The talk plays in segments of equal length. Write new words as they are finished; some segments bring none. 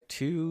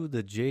to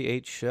the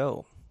JH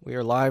Show. We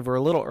are live. We're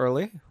a little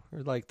early.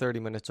 We're like 30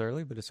 minutes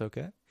early, but it's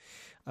okay.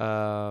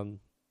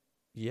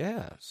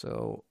 Yeah,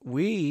 so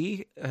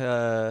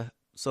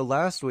so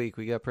last week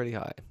we got pretty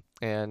high,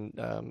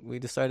 and we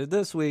decided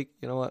this week,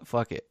 you know what,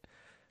 fuck it.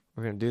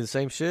 We're going to do the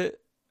same shit,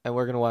 and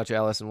we're going to watch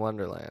Alice in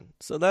Wonderland.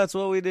 So that's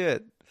what we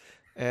did.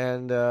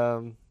 And,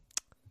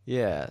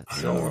 yeah.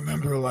 I don't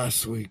remember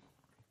last week.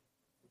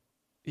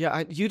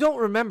 Yeah, you don't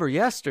remember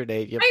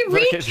yesterday. I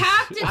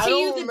recapped it to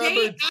you the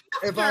day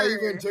after. If I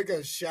even took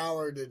a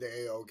shower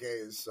today,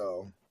 okay,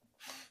 so.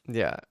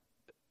 Yeah.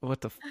 What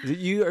the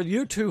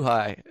you're too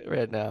high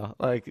right now.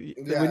 Like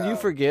when you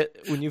forget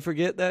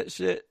that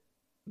shit,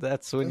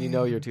 that's when you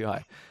know you're too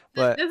high.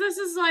 But this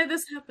is why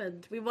this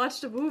happened. We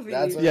watched a movie.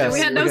 Yes,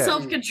 we had no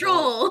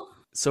self-control.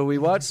 So we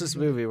watched this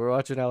movie. We're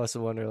watching Alice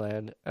in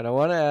Wonderland, and I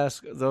want to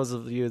ask those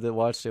of you that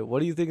watched it,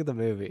 what do you think of the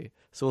movie?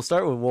 So we'll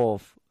start with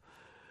Wolf.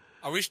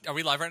 Are we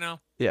live right now?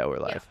 Yeah, we're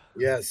live.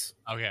 Yeah. Yes.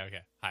 Okay.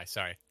 Hi,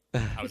 sorry. You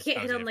can't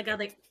hit on you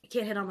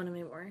can't hit on them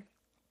anymore.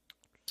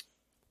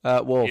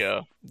 Wolf.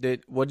 Yeah.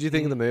 What did you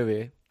think of the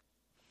movie?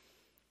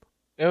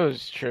 It was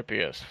trippy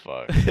as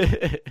fuck.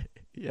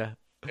 Yeah.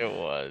 It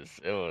was.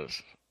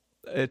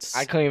 It's.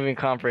 I couldn't even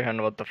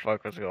comprehend what the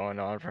fuck was going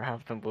on for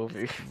half the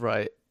movie.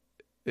 Right.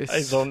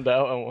 I zoned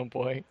out at one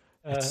point.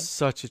 It's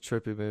such a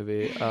trippy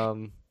movie.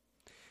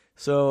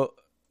 So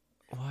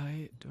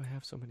why do I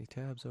have so many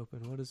tabs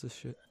open? What is this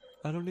shit?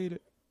 I don't need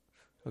it.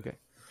 Okay.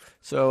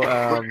 So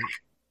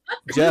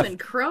Jeff. Even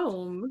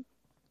Chrome.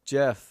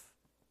 Jeff.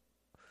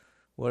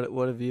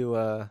 What have you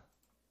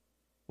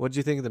what did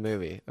you think of the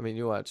movie? I mean,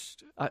 you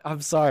watched.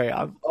 I'm sorry.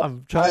 I'm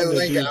trying to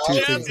do two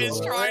Jeff things.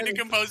 is trying to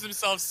compose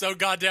himself so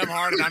goddamn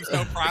hard, and I'm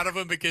so proud of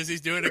him because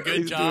he's doing a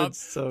good job.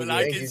 So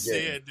I can see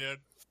it, dude.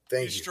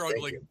 He's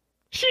struggling.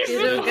 She's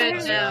doing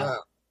good job.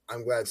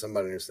 I'm glad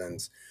somebody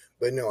understands.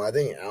 But no, I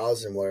think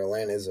Alice in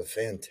Wonderland is a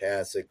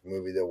fantastic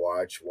movie to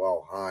watch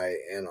while high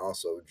and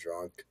also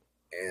drunk,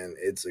 and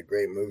it's a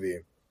great movie.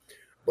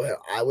 But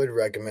I would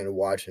recommend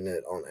watching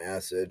it on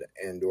acid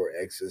and/or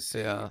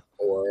ecstasy,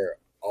 or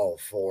all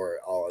four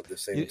all at the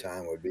same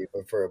time would be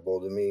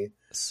preferable to me.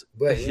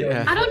 But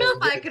I don't know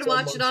if I could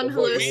watch it on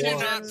hallucinogens. We do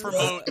not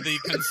promote the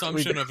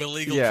consumption of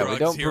illegal drugs we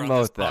don't here promote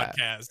on this that.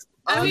 podcast.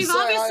 We've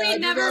obviously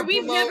never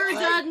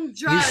done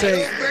drugs.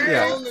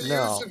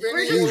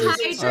 We're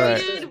just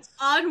hydrated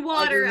on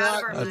water out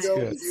of our minds. No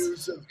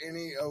use of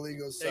any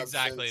illegal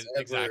substance.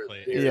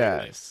 Exactly.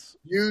 Yes.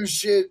 You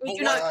should.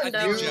 What I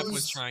think Jeff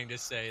was trying to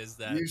say is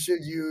that you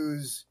should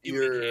use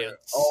your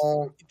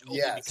own.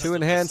 Yes. To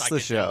enhance the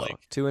show.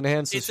 To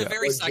enhance the show. It's a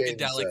very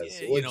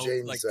psychedelic,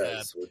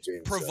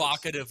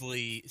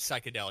 provocatively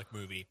psychedelic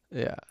movie.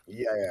 Yeah.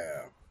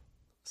 Yeah.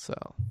 So.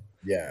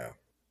 Yeah.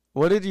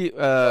 What did you?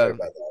 Sorry about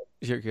that.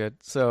 You're good.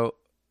 So,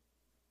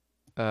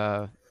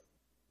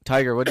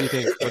 Tiger, what do you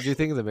think? What do you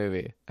think of the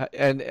movie?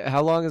 And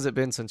how long has it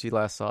been since you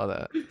last saw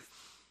that?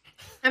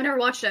 I've never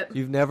watched it.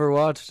 You've never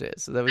watched it,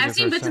 so that was. I've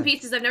seen bits and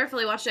pieces. I've never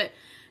fully watched it.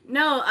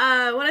 No,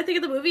 what I think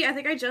of the movie, I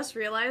think I just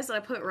realized that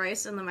I put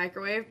rice in the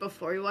microwave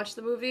before we watched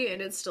the movie,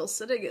 and it's still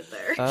sitting in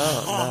there.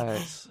 Oh,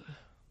 nice.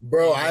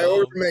 Bro, I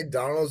ordered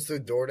McDonald's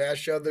through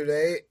DoorDash the other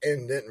day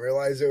and didn't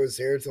realize it was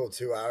here till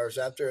 2 hours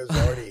after it was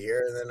already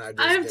here, and then I've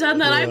done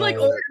that. I've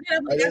ordered it.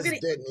 I'm gonna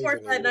eat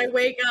pork, and I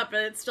wake up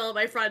and it's still at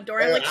my front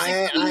door. I'm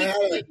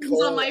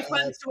on my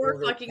front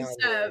door fucking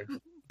step.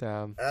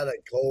 Damn. I had a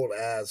cold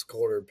ass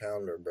quarter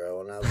pounder, bro,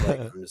 and I was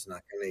like, I'm just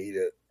not gonna eat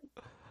it.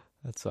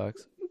 That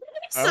sucks.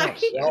 Sorry.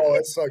 Oh,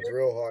 it sucks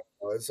real hard.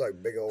 Oh, it's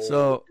like big old.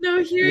 So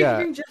no,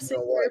 hearing just a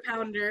quarter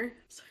pounder.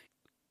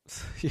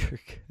 You're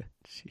good.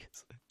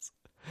 Jesus.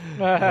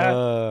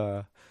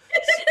 I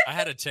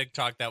had a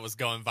TikTok that was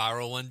going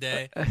viral one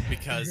day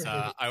because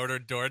I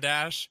ordered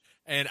DoorDash,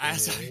 and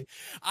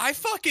I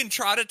fucking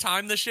try to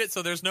time the shit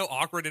so there's no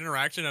awkward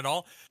interaction at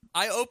all.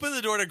 I open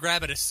the door to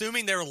grab it,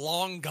 assuming they're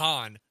long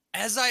gone.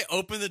 As I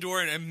open the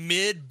door and am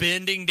mid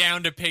bending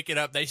down to pick it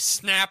up, they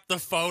snap the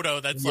photo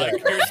that's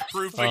like, here's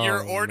proof of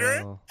your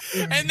order. No.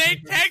 And they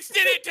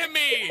texted it to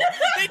me.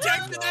 They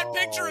texted that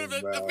picture of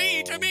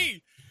me to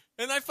me.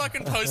 And I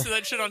fucking posted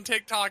that shit on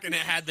TikTok, and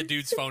it had the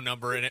dude's phone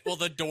number in it. Well,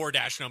 the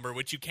DoorDash number,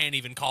 which you can't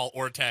even call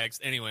or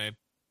text. Anyway.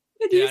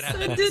 You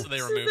send it to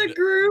the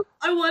group.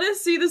 I want to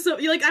see this. I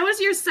want to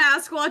see your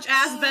Sasquatch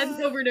ass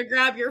bent over to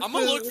grab your food. I'm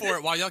going to look for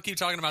it while y'all keep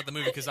talking about the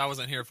movie because I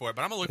wasn't here for it.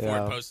 But I'm going to look for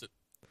it and post it.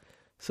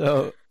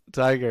 So,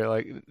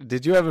 Tiger,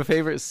 did you have a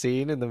favorite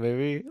scene in the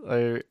movie?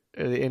 Or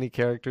any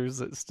characters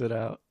that stood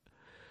out?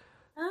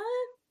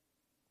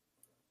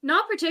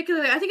 Not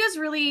particularly. I think it's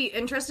really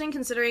interesting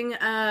considering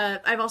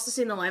I've also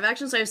seen the live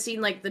action, so I've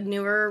seen the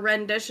newer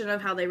rendition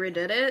of how they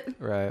redid it.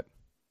 Right.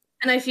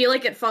 And I feel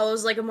like it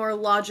follows a more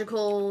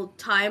logical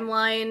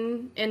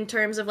timeline in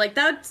terms of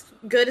that's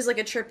good as a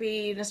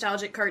trippy,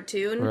 nostalgic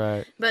cartoon.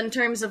 Right. But in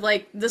terms of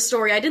the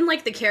story, I didn't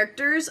like the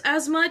characters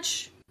as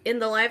much in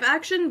the live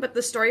action, but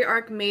the story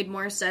arc made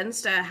more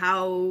sense to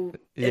how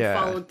it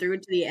followed through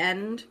to the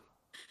end.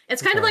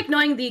 It's kind of like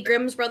knowing the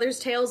Grimm's Brothers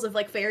tales of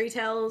fairy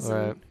tales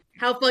and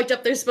how fucked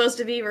up they're supposed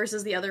to be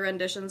versus the other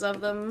renditions of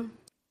them.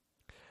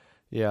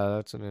 Yeah,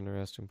 that's an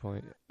interesting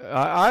point.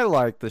 I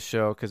like the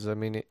show because I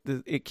mean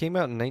it came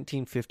out in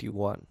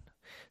 1951.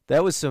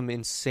 That was some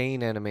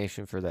insane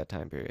animation for that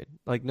time period.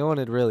 Like no one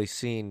had really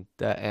seen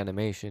that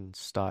animation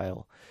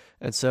style,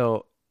 and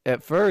so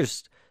at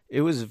first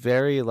it was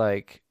very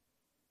like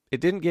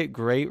it didn't get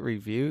great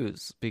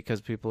reviews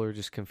because people were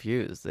just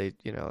confused. They,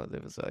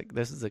 it was like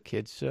this is a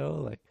kids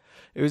show. Like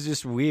it was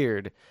just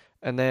weird,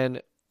 and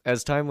then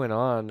as time went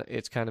on,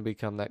 it's kind of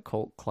become that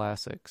cult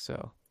classic.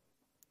 So.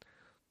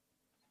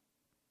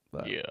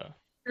 But, Yeah.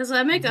 Does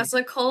that make us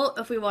a cult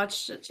if we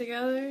watched it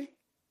together?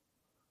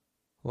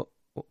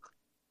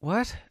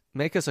 What?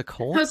 Make us a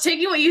cult? I was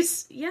taking what you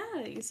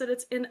said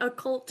it's in a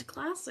cult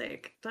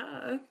classic.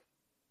 Duh.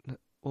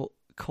 Well,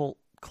 cult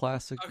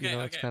classic, Okay,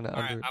 it's kind of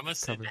All right,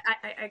 undercover.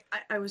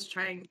 I was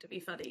trying to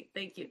be funny.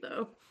 Thank you,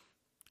 though.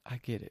 I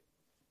get it.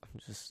 I'm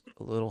just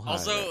a little high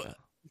Also, right now.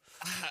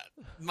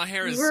 my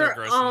hair is We're so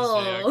gross.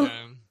 all-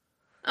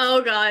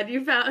 Oh God,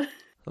 you found.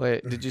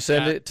 Wait, did you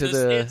send it to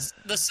It's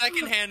the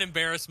secondhand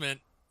embarrassment.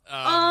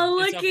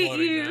 Oh, it's look at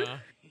uploading you. now.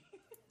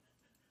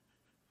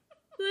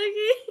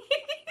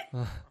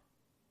 Look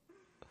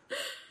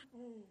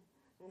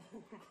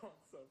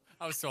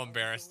I was so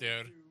embarrassed,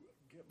 dude.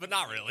 But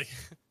not really.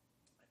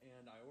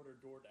 And I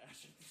ordered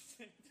DoorDash at the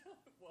same time.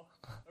 Well,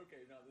 okay,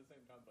 not at the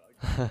same time, but I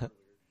got it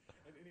earlier.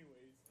 And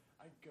anyways,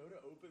 I go to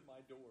open my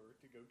door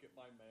to go get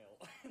my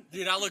mail.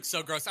 Dude, I look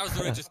so gross. I was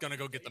literally just going to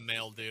go get the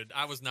mail, dude.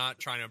 I was not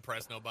trying to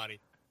impress nobody.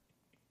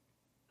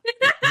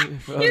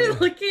 You're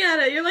looking at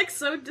it. You're like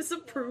so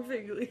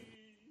disapprovingly.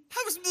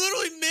 I was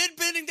literally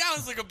mid-bending down. I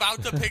was like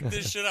about to pick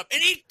this shit up.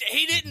 And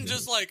he didn't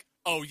just like,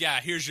 oh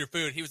yeah, here's your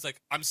food. He was like,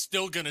 I'm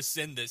still going to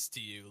send this to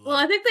you. Like, Well,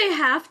 I think they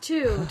have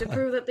to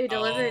prove that they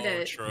delivered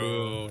it.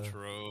 True.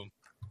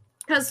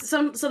 Because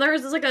so there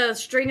was like a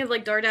string of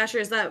like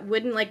DoorDashers that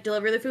wouldn't like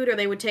deliver the food, or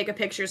they would take a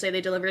picture, say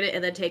they delivered it,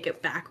 and then take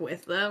it back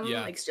with them,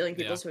 like stealing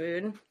people's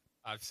food.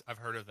 I've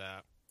heard of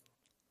that.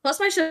 Plus,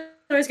 my shit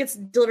always gets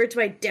delivered to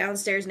my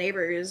downstairs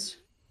neighbors.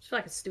 It's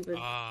fucking stupid.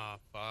 Ah,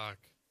 fuck.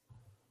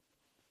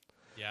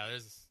 Yeah, I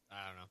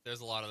don't know.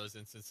 There's a lot of those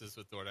instances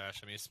with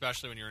DoorDash. I mean,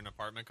 especially when you're in an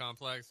apartment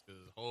complex,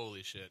 because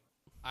holy shit.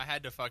 I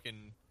had to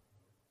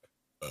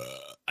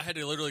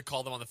literally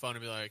call them on the phone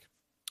and be like,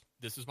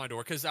 this is my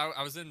door. Because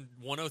I was in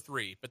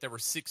 103, but there were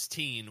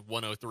 16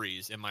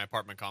 103s in my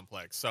apartment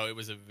complex. So it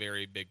was a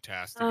very big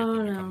task to get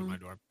them to come to my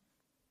door.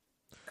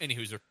 Any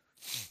hooser.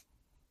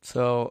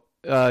 So,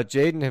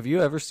 Jaden, have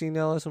you ever seen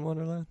Alice in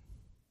Wonderland?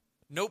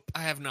 Nope,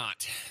 I have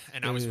not.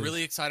 And I was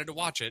really excited to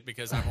watch it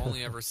because I've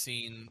only ever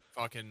seen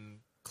fucking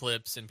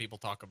clips and people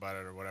talk about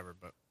it or whatever,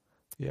 but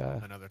yeah,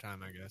 another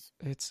time, I guess.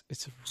 It's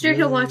Sure,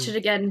 he'll watch it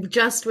again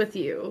just with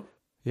you.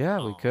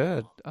 Yeah, we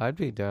could. I'd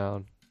be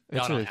down.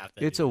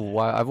 It's a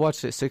while. I've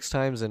watched it 6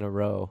 times in a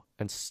row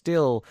and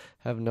still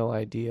have no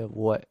idea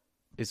what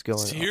is going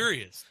on.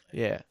 Seriously?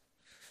 Yeah.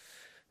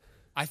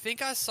 I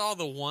think I saw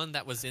the one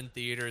that was in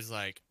theaters,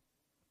 like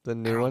the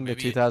new one, the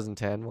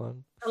 2010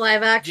 one. The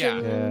live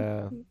action.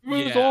 Yeah.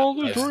 I've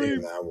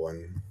seen that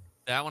one.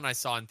 That one I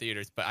saw in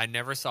theaters, but I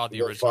never saw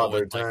the original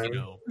one.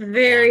 Like,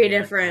 very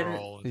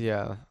different.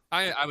 Yeah.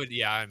 I would.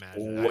 Yeah, I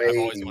imagine. I've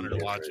always wanted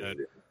to watch it.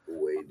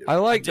 I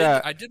like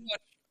that. I did watch.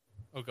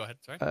 Oh, go ahead.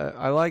 Sorry.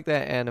 I like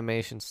that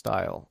animation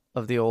style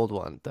of the old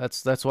one.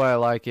 That's why I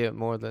like it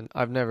more than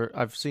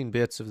I've seen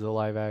bits of the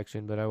live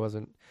action, but I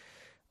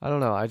don't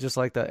know. I just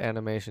like that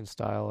animation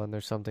style, and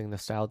there's something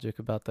nostalgic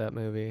about that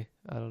movie.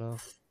 I don't know.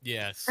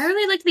 Yes. I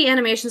really liked the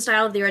animation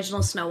style of the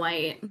original Snow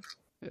White.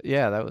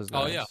 Yeah, that was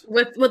nice. Oh yeah.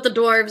 With the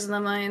dwarves and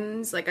the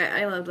mines, like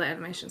I love the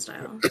animation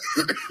style.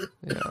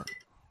 Yeah.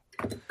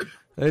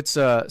 It's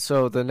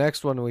so the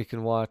next one we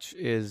can watch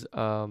is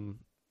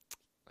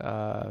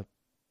The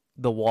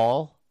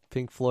Wall,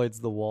 Pink Floyd's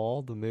The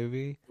Wall, the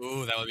movie.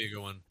 Ooh, that would be a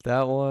good one.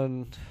 That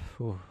one,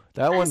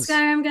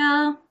 Skyrim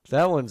girl.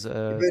 That one's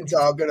We've been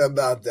talking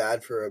about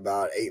that for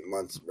about 8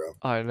 months, bro.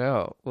 I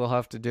know. We'll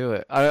have to do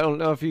it. I don't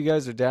know if you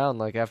guys are down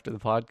like after the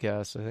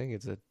podcast. I think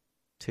it's a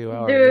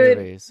 2-hour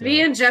movie. So.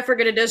 Me and Jeff are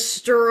gonna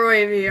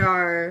destroy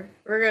VR.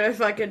 We're gonna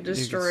fucking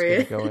destroy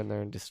it. Go in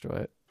there and destroy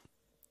it.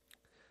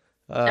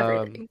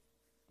 Everything.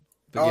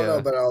 I don't know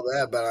about all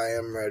that, but I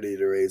am ready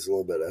to raise a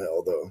little bit of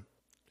hell, though.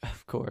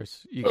 Of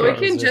course. We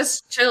can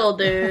just chill,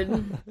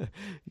 dude.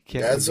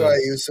 That's why I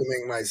used to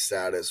make my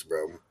status,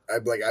 bro.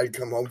 I'd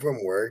come home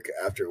from work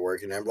after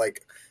work, and I'm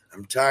like,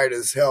 I'm tired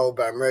as hell,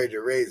 but I'm ready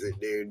to raise it,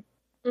 dude.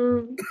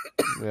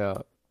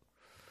 Yeah.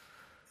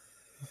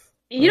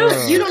 You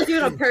don't do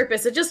it on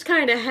purpose. It just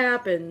kind of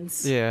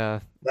happens.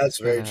 Yeah. That's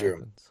very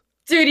true.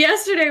 Dude,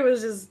 yesterday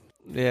was just...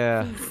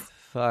 Yeah.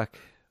 Fuck.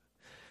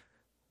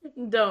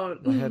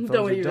 Don't even.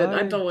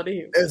 I don't want to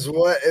hear. It's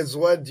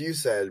what you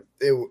said.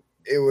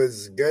 It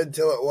was good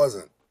till it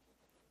wasn't.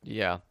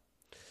 Yeah.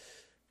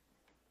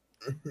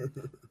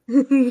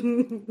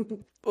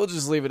 We'll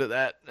just leave it at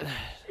that.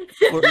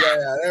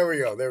 Yeah, there we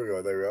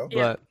go.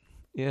 But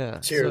yeah.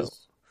 Cheers. So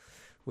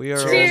we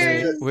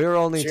are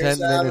only 10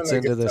 minutes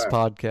into this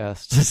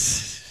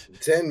podcast.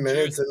 10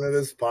 minutes into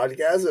this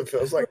podcast? It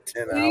feels like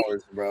 10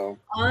 hours, bro.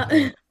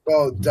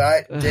 Bro,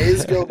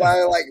 days go by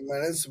like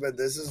minutes, but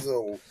this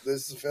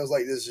feels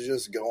like this is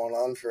just going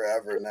on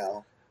forever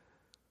now.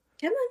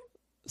 Come on,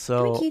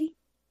 So, kitty.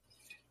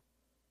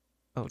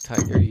 oh,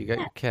 Tiger, you got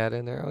your cat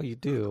in there? Oh, you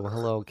do.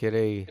 Hello,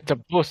 kitty. It's a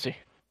pussy.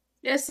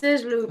 This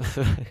is Luke.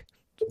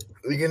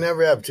 We can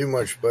never have too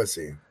much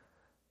pussy.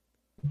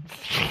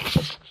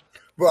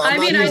 Bro, I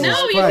mean, I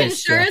know you can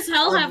Christ, sure Jeff. as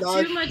hell I'm have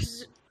not- too much.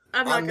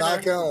 I'm I'm not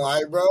not gonna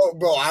lie, bro.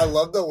 Bro, I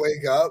love to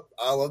wake up.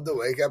 I love to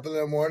wake up in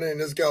the morning and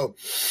just go,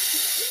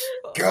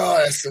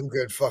 God, that's some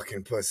good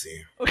fucking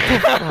pussy.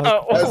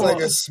 That's like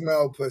a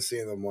smell pussy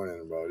in the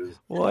morning, bro.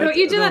 What Don't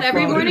you do the that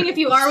every fuck? morning if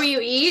you are what you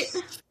eat?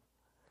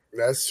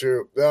 That's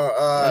true. No,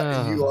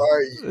 you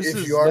are this if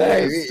is you are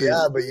what you eat, nasty.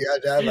 yeah, but you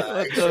have to have an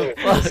What actual the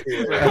fuck,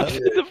 pussy. bro? That you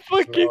The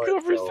fucking smell it,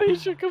 so.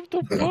 conversation comes to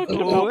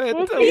fucking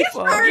What the He fuck?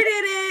 started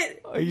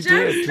it. Oh, you Jeff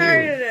did, too.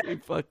 started You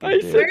it. fucking I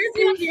did. said- Where is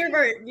your here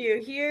part?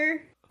 You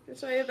here?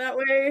 This way, that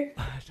way.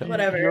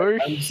 Whatever. You're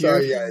I'm here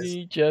sorry, for guys.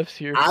 me, Jeff's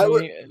here I for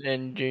would- me,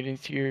 and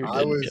Jaden's here. I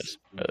Then was.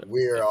 Jeff's,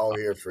 We are all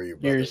here for you,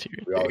 brother. Yours here.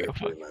 We're all There here you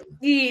for go. you, man.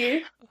 Yeah.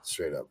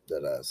 Straight up,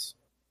 dead ass.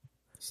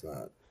 It's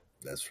not.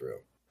 That's real.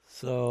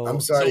 So, I'm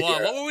So sorry.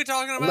 what were we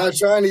talking I'm about? not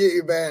trying to get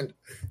you banned.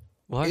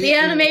 what? The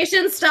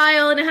animation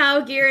style and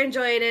how Gear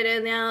enjoyed it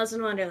in the Alice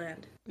in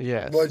Wonderland.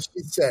 Yes.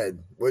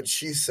 What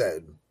she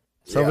said.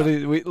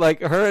 Somebody, we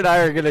like her and I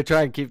are gonna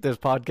try and keep this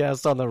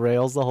podcast on the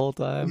rails the whole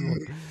time.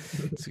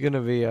 It's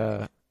gonna be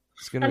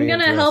It's gonna I'm be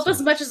gonna help as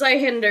interesting. much as I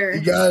hinder.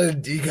 You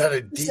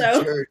gotta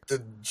So- deter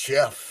the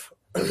Jeff.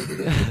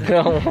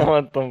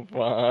 what the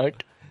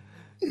fuck?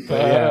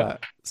 But yeah.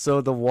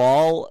 So the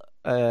wall,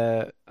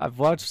 I've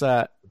watched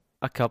that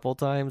a couple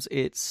times.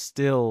 It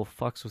still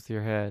fucks with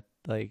your head.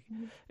 Like,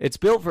 it's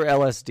built for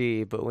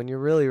LSD, but when you're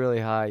really, really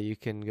high, you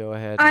can go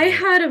ahead. And, I like,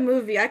 had a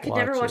movie. I could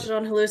never watch watch it. it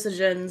on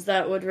hallucinogens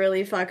that would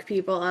really fuck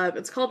people up.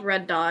 It's called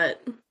Red Dot.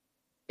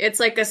 It's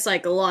like a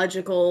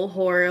psychological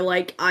horror.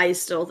 Like, I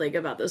still think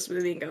about this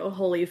movie and go,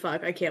 holy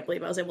fuck, I can't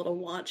believe I was able to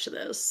watch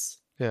this.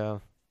 yeah,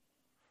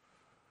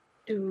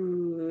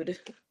 Dude.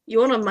 You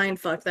want a mind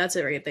fuck, that's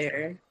it right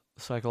there.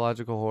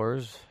 psychological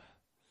horrors.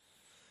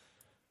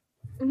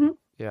 Mhm.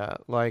 Yeah,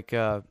 like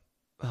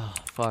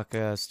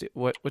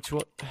which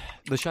one?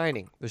 The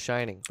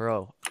Shining,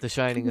 bro. The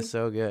Shining is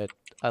so good.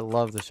 I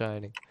love The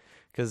Shining,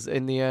 because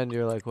in the end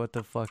you're like, what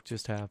the fuck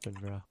just happened,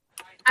 bro?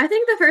 I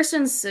think the first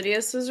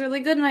Insidious was really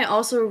good, and I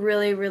also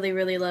really, really,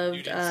 really loved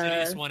Dude,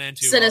 Insidious 1 and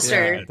 2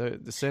 Sinister. Yeah,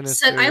 the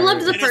Sinister. I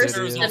loved the Sinister first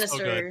is also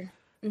Sinister.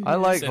 Mhm. I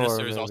like Sinister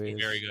horror is also movies.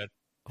 very good.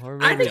 Horror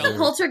I think movies the are-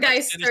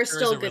 Poltergeists Sinister are is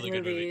still a good really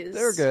good movie. movies.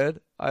 They're good.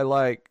 I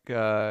like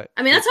I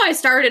mean, that's how I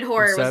started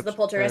horror, was the Inception-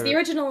 Poltergeist. The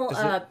original is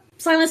it-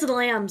 Silence of the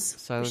Lambs.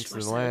 Silence You should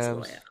of the watch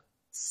Lambs.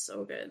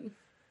 So good.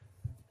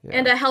 Yeah.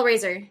 And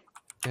Hellraiser.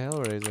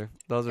 Hellraiser.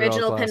 Those are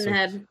Original all classics.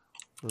 Pinhead.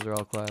 Those are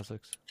all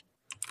classics.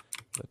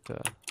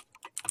 But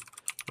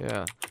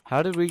yeah.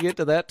 How did we get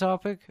to that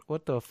topic?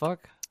 What the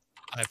fuck?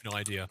 I have no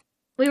idea.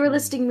 We were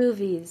listing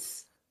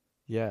movies.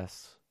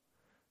 Yes.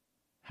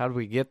 How did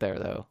we get there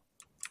though?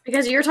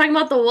 Because you were talking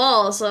about The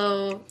Wall,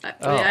 so I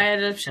Oh,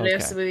 ended up showing okay.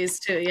 some movies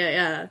too.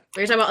 Yeah.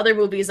 We were talking about other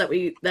movies that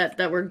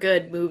were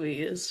good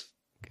movies.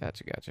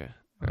 Gotcha.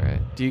 All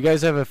right. Do you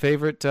guys have a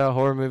favorite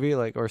horror movie,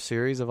 like, or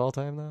series of all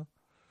time though?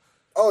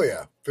 Oh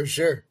yeah, for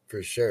sure.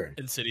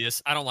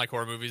 Insidious. I don't like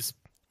horror movies.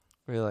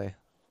 Really?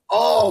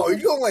 Oh, you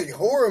don't like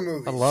horror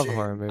movies? I love Shane.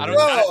 horror movies. I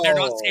don't. They're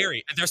not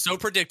scary. They're so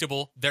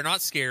predictable. They're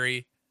not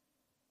scary.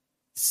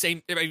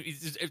 Same.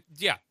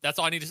 Yeah, that's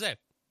all I need to say.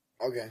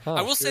 Okay. Huh.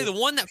 I will say the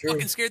one that True.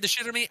 fucking scared the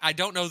shit out of me. I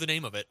don't know the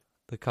name of it.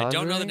 The I Conjuring?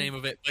 don't know the name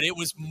of it, but it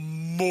was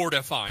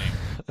mortifying.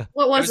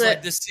 What was it was it?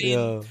 like this scene.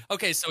 Yeah.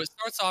 Okay, so it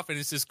starts off and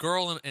it's this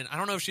girl, and I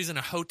don't know if she's in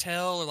a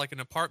hotel or like an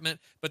apartment,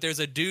 but there's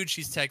a dude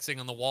she's texting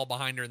on the wall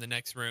behind her in the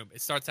next room.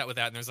 It starts out with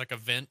that, and there's like a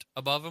vent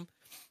above him,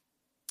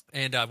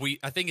 and I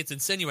think it's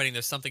insinuating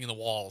there's something in the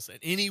walls. And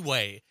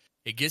anyway,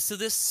 it gets to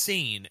this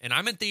scene, and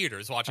I'm in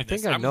theaters I watching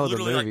think this. I I'm know the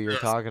literally movie like you're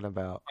this. talking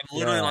about. I'm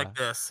literally Yeah. like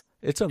this.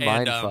 It's a And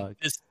mind fuck.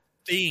 this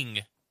thing,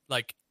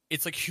 like,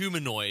 it's like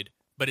humanoid,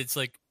 but it's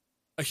like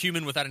a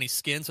human without any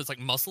skin, so it's like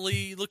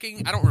muscly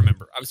looking. I don't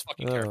remember. I was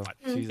fucking Oh, terrified.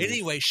 Jesus.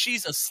 Anyway,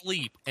 she's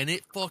asleep, and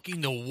it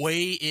fucking, the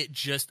way it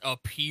just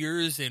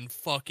appears and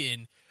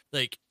fucking,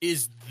 like,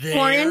 is there.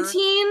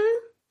 Quarantine?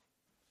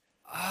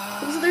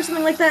 Wasn't there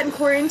something like that in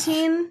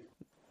Quarantine?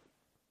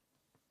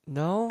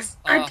 No?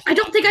 I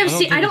don't think I've don't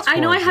seen. think I it's know I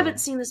Quarantine. haven't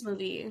seen this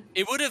movie.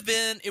 It would have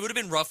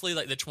been roughly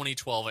like the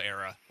 2012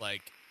 era.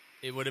 Like,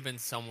 it would have been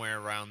somewhere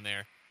around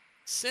there.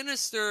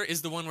 Sinister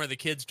is the one where the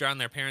kids drown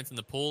their parents in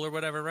the pool or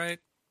whatever, right?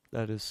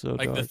 That is so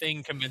Like, the dark.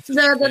 thing convinces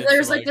the kids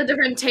There's to, like the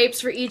different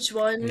tapes for each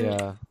one.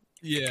 Yeah.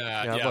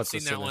 Yeah, I've I've watched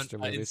seen the that one. Sinister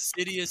movies.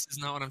 Insidious is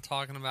not what I'm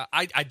talking about.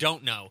 I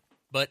don't know,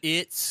 but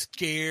it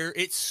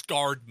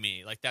scarred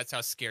me. Like, that's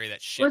how scary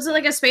that shit Was it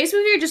like a space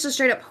movie or just a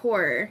straight up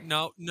horror?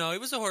 No, it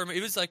was a horror movie.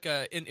 It was like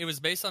it was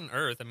based on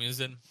Earth. I mean,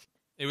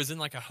 it was in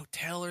like a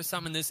hotel or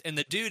something. And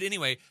the dude,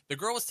 anyway, the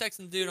girl was texting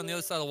the dude on the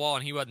other side of the wall,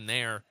 and he wasn't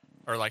there,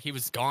 or like he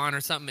was gone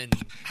or something. And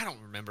I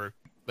don't remember,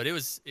 but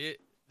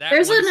that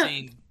There's one an-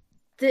 scene.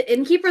 the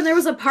innkeeper. There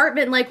was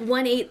apartment like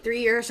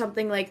 183 or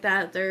something like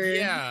that.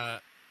 Yeah.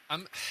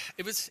 I've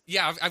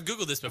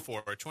Googled this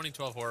before,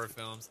 2012 horror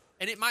films.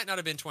 And it might not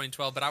have been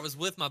 2012, but I was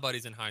with my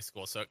buddies in high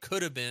school, so it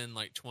could have been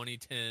like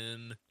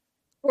 2010.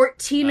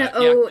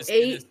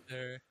 1408.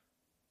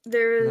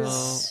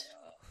 There's...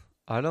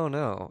 No, I don't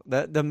know.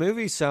 The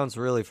movie sounds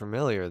really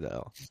familiar,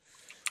 though.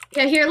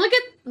 Yeah, here,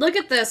 look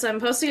at this. I'm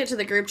posting it to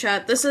the group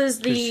chat. This is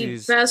the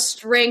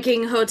best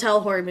ranking hotel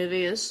horror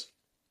movies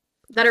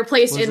that are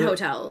placed in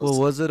hotels. Well,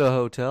 was it a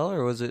hotel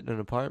or was it an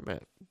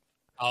apartment?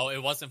 Oh,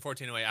 it wasn't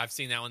 1408. I've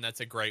seen that one. That's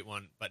a great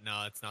one. But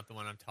no, it's not the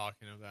one I'm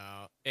talking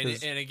about.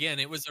 And again,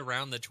 it was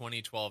around the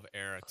 2012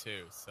 era,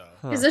 too. So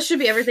because this should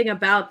be everything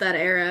about that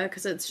era,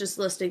 because it's just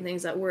listing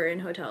things that were in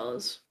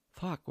hotels.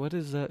 Fuck, what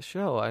is that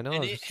show? I know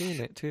I've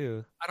seen it,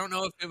 too. I don't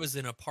know if it was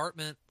an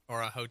apartment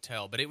or a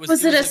hotel, but it was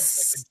like a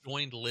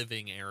joined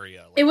living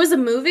area. It was a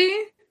movie?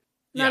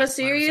 Not a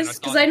series?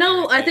 Because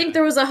I think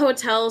there was a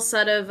hotel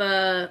set of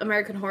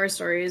American Horror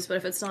Stories, but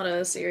if it's not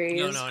a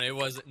series... No, it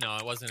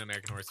wasn't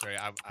American Horror Story.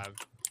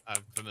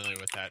 I'm familiar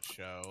with that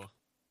show.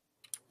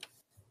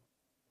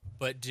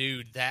 But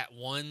dude, that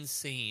one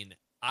scene,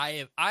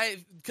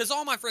 because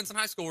all my friends in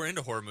high school were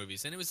into horror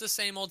movies, and it was the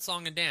same old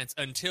song and dance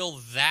until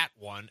that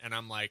one, and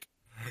I'm like...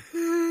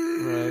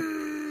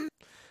 Right.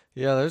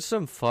 Yeah, there's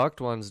some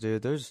fucked ones,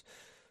 dude. There's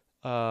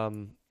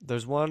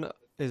one...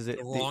 Is it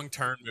the Wrong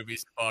Turn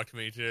movies fucked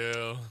me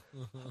too?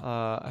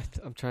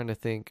 I'm trying to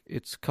think.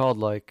 It's called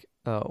like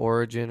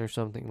Origin or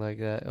something like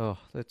that. Oh,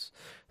 there's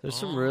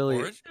some really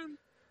Origin?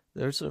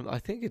 There's some. I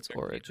think it's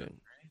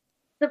Origin.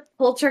 The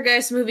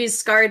Poltergeist movies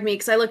scarred me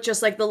because I looked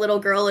just like the little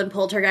girl in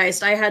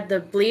Poltergeist. I had the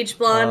bleach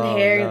blonde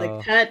hair,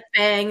 the cut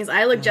bangs.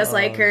 I looked just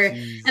like her.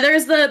 Geez. And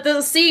there's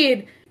the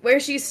scene where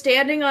she's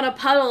standing on a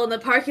puddle in the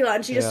parking lot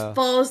and she just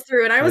falls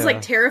through. And I was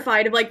like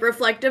terrified of like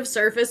reflective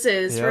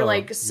surfaces for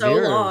like so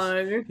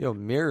long. Yo,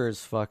 Mirrors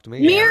fucked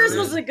me. Mirrors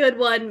was a good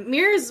one.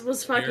 Mirrors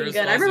was fucking good.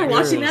 I remember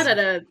watching that at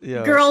a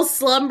girls'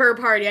 slumber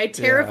party. I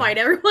terrified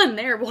everyone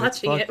there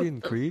watching it. It's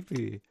fucking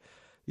creepy.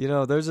 You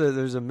know, there's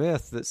a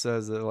myth that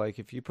says that like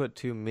if you put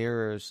two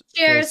mirrors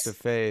face to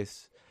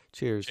face,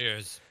 cheers.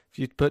 If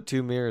you put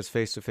two mirrors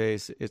face to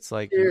face, it's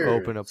like you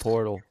open a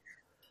portal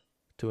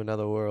to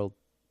another world.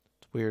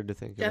 Weird to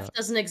think about. Jeff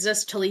doesn't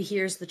exist till he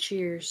hears the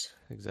cheers.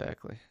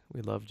 Exactly.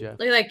 We love Jeff.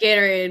 Look at that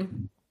Gatorade.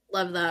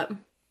 Love that.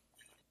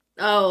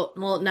 Oh,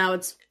 well, now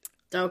it's...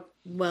 Oh,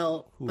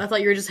 well, I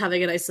thought you were just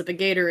having a nice sip of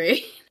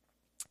Gatorade.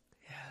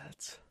 Yeah,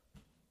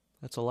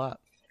 that's a lot.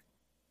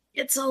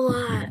 It's a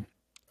lot.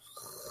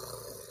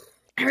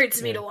 It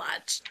hurts me to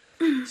watch.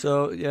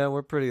 So, yeah,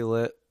 we're pretty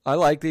lit. I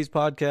like these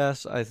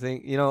podcasts. I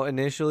think,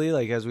 initially,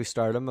 like, as we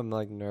start them, I'm,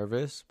 like,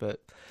 nervous,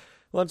 but...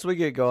 Once we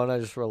get going, I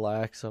just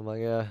relax. I'm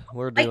like, yeah,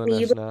 we're doing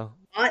this now.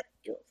 What?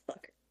 You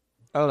fucker.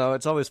 Oh, no,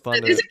 it's always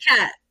fun. There's a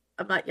cat.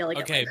 I'm not yelling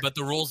at Okay, but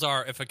the rules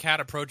are, if a cat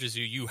approaches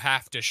you, you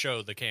have to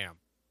show the cam.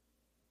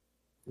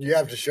 You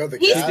have to show the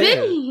He's cat? He's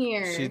been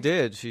here. She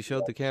did. She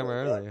showed the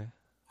camera earlier.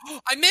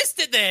 I missed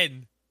it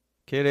then!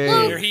 Kidding.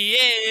 Here he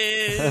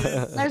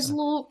is! There's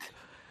Luke.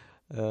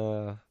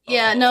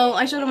 Yeah, no,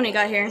 I showed him when he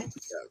got here.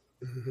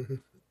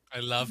 I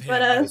love him.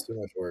 But, too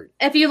much work.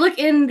 If you look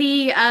in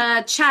the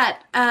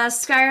chat,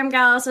 Skyrim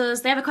Gal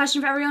says, they have a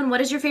question for everyone. What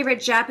is your favorite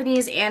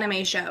Japanese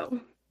anime show?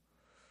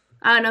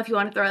 I don't know if you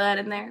want to throw that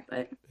in there,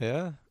 but...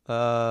 Yeah,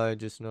 I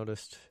just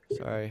noticed.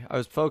 Sorry. I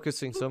was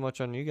focusing so much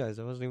on you guys.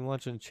 I wasn't even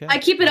watching chat. I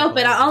keep it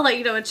open. I'll let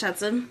you know what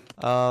chat's in.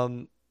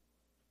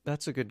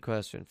 That's a good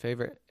question.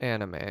 Favorite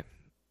anime?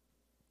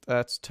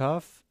 That's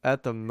tough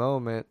at the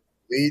moment.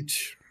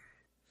 Bleach.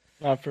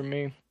 Not for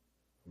me.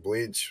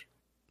 Bleach.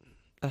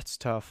 That's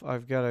tough.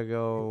 I've got to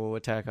go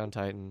Attack on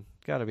Titan.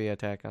 Got to be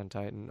Attack on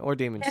Titan or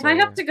Demon Slayer. If I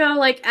have to go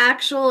like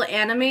actual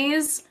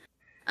animes,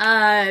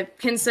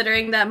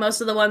 considering that most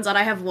of the ones that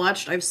I have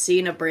watched I've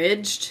seen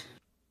abridged.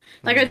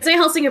 Like I'd say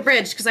Hellsing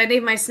Abridged because I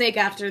named my snake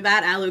after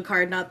that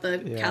Alucard, not the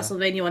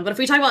Castlevania one. But if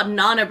we talk about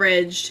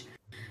non-abridged,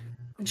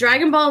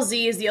 Dragon Ball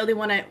Z is the only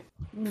one I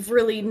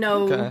really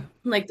know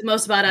like the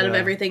most about out of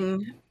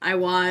everything I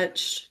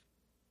watch.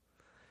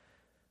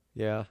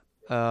 Yeah.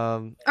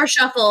 Or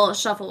Shuffle.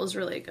 Shuffle was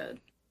really good.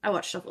 I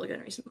watched Shuffle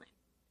again recently.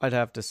 I'd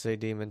have to say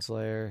Demon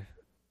Slayer.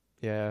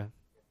 Yeah,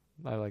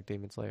 I like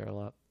Demon Slayer a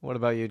lot. What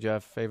about you,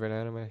 Jeff? Favorite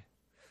anime?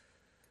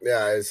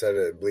 Yeah, I said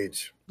it.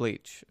 Bleach.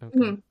 Bleach.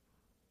 Okay.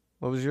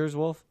 What was yours,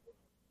 Wolf?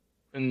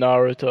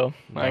 Naruto.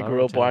 I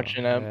grew up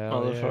watching that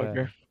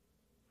motherfucker.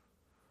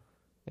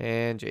 Yeah.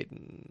 And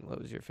Jaden,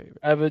 what was your favorite?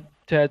 I have a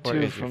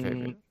tattoo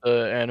from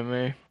the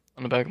anime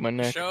on the back of my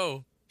neck.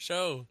 Show.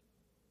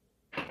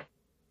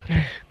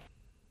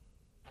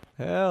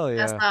 Hell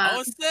yeah.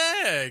 Oh,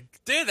 sick.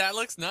 Dude, that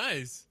looks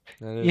nice.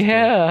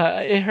 Yeah,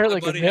 cool. It hurt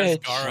like a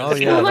bitch. Oh,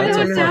 yeah, that's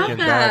a fucking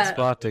bad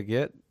spot to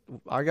get.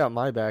 I got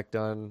my back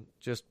done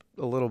just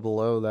a little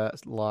below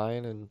that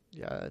line, and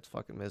yeah, it's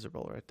fucking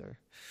miserable right there.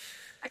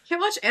 I can't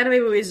watch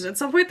anime movies. At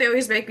some point, they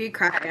always make me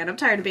cry, and I'm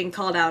tired of being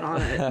called out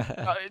on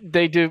it.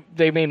 They do.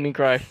 They made me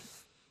cry.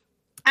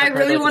 I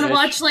really want to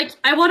watch,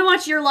 I want to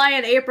watch Your Lie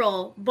in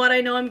April, but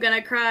I know I'm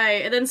gonna cry.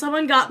 And then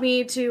someone got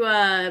me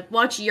to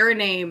watch Your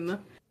Name.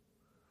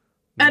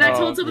 And I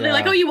told someone, they're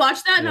like, oh, you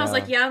watched that? And I was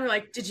like, yeah. And they're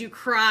like, did you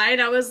cry?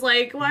 And I was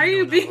like, why are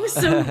you being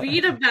so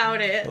mean about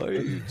it?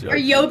 Or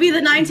Yobi the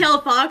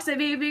Nine-Tailed Fox that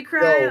made me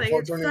cry. Like,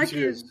 it's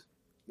fucking...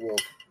 Well,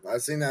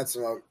 I've seen that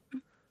smoke.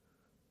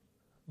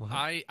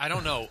 I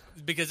don't know,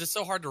 because it's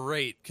so hard to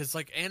rate, because,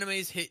 like,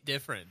 animes hit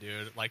different,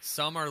 dude. Like,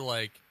 some are,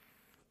 like,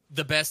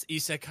 the best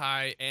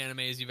isekai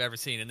animes you've ever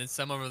seen, and then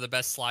some of them are the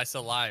best slice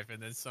of life,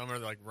 and then some are,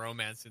 like,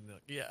 romance. And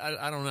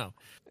I don't know.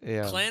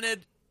 Yeah. Clannad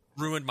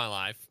ruined my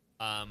life.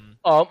 Yeah.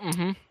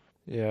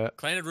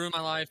 Clannad ruined my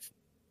life.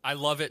 I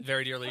love it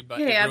very dearly, but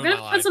hey, I'm gonna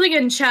put something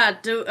in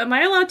chat. Am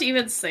I allowed to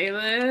even say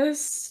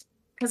this?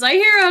 Because I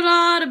hear a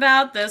lot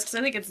about this, because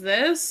I think it's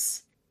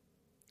this.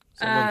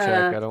 Someone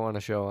check. I don't want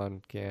to show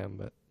on cam,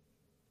 but...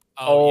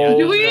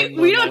 Oh, yeah.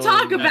 We don't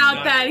talk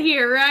about that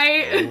here,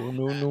 right?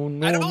 No. I don't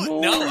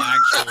know,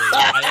 actually.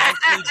 I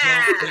actually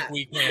don't think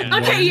we can.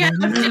 Okay, yeah,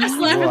 I'm just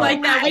laughing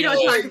like that. We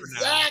don't talk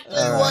exactly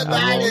what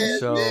that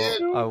is,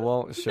 dude. I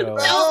won't show. Don't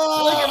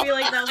look at me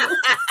like that.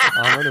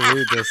 I'm gonna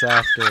read this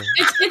after.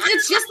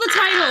 It's just the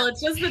title.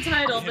 It's just the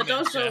title, but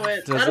don't show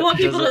it. I don't want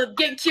people to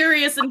get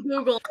curious and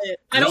Google it.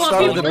 I don't want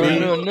people to...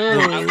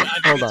 No.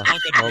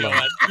 Hold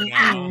on.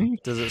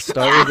 Does it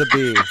start with a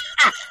B?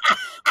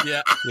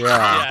 Yeah.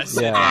 Yes.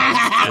 Yeah.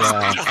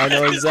 I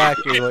know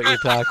exactly what you're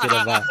talking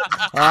about.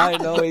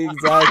 And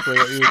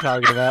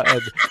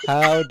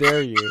how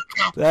dare you?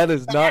 That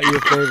is not your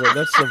favorite.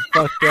 That's some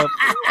fucked up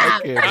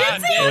fucking...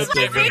 It's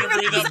my favorite.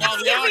 Breathe up all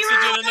the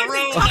oxygen in the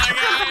room, my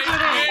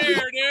guy. Here,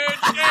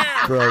 dude.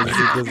 Here. Bro, this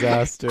is a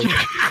disaster.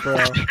 Bro.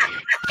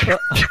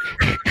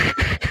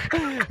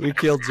 We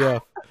killed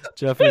Jeff.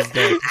 Jeff is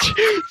dead.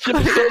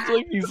 Jeff sounds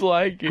like he's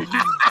lagging.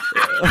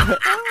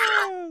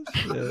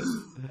 Shit.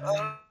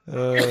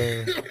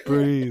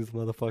 Breathe,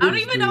 motherfucker. I don't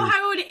even know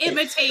how I would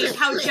imitate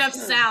how Jeff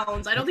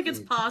sounds. I don't think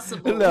it's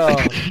possible. No,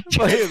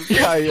 fucking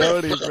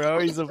coyote, bro.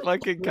 He's a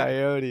fucking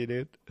coyote,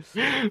 dude.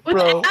 With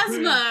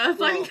asthma,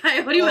 fucking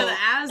coyote with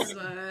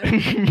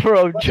asthma.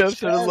 Bro, Jeff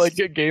sounded like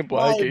a game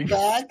lagging. My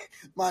back,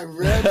 my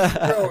ribs,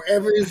 bro,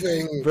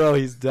 everything. Bro,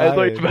 he's dying. I'd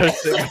like to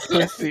say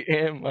pussy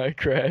and my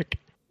crack.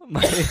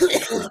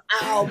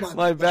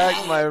 My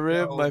back, my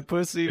rib, my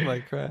pussy, my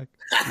crack.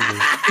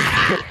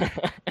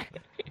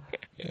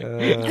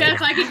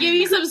 Jeff, I could give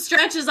you some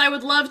stretches. I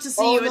would love to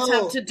see you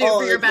attempt to do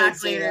for your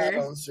back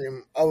later.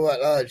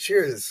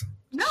 Cheers.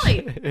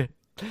 Really?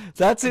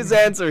 That's his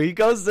answer. He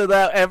goes to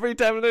that every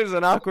time there's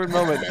an awkward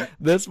moment.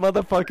 This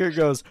motherfucker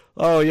goes,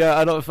 "Oh yeah,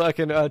 I don't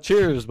fucking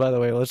cheers." By the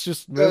way, let's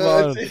just move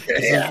on. Let's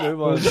just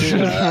move on. Cheers.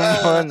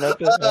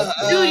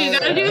 Dude, you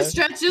gotta do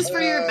stretches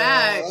for your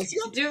back.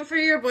 Do it for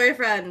your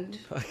boyfriend.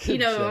 You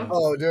know.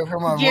 Oh, do it for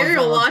my boyfriend. Gary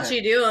will watch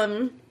you do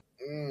them.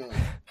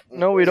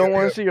 No, we don't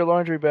want to see your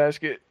laundry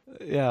basket.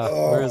 Yeah,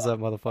 where is that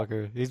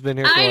motherfucker? He's been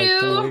here for like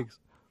 2 weeks.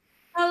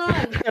 Hold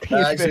on.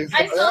 I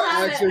still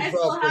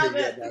have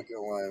it.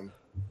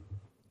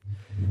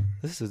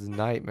 This is a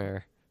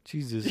nightmare.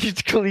 Jesus.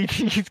 He's cleaned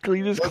his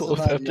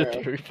clothes after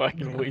 3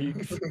 fucking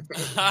weeks.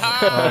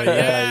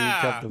 Yeah, you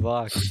kept the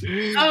box.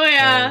 Oh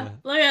yeah.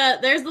 Look at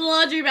that. There's the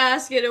laundry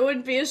basket. It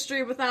wouldn't be a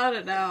stream without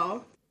it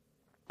now.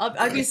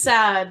 I'd be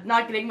sad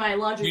not getting my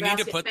laundry basket.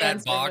 You need to put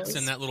that box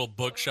in that little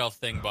bookshelf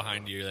thing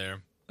behind you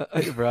there.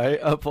 Right?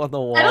 Up on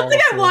the wall. I don't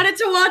think I wanted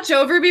to watch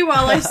over me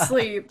while I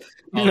sleep.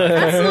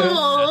 That's a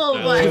little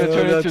much.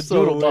 Turn into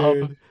Doodle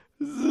Bob.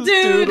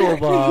 Dude. Doodle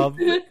Bob.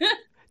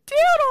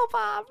 Doodle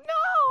Bob, no!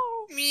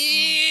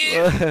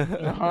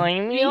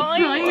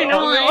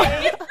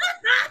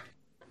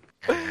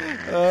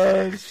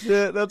 Oh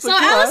shit, that's so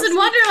Alice in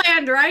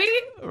Wonderland, right?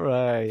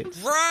 Right,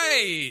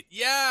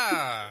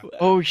 yeah.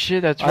 Oh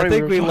shit, that's right. I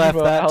think we left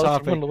that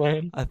topic.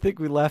 I think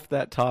we left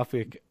that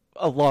topic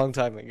a long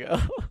time ago.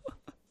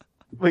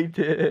 We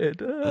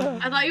did.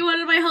 I thought you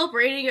wanted my help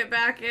rating it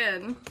back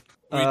in.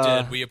 We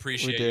did. We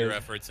appreciate your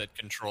efforts at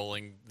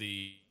controlling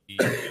the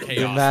chaos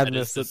the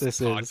madness that this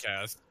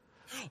podcast. Is.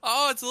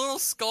 Oh, it's a little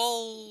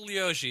skull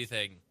Yoshi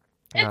thing.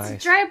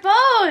 It's Dry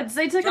Bones.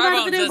 They took him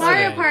out of the new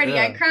Mario Party.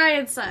 Yeah. I cry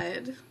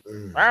inside.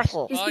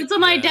 He sits on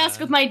my desk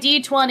with my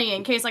D20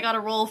 in case I got to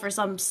roll for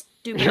some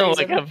stupid reason.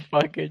 Like a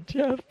fucking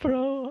Jeff,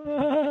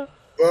 bro.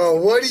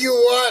 Bro, what do you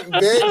want,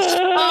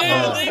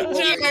 bitch? Leave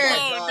Jeff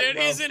alone, dude.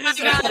 He's in his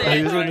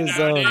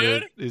zone,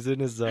 dude. He's in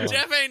his zone.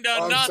 Jeff ain't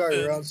done nothing. I'm sorry,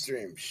 you're on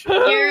stream.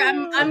 Here,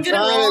 I'm gonna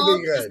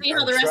roll to see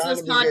how the rest of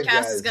this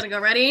podcast is gonna go.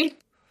 Ready?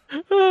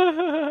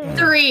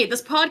 3.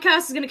 This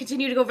podcast is going to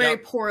continue to go very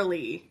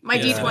poorly. My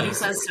D20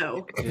 says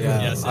so.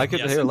 Yeah, yes, I could.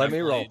 Here, let me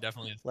roll.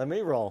 Definitely. Let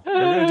me roll. We're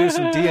going to do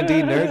some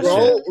D&D nerd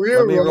shit.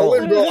 We're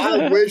rolling, bro.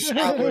 I wish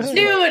I was.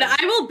 Dude, I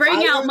will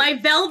bring out my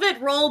velvet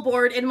roll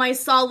board and my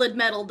solid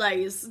metal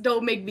dice.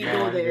 Don't make me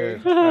go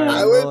there.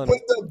 I would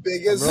put the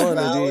biggest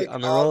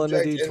I'm rolling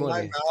a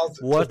D20.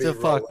 What the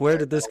fuck? Where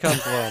did this come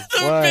from?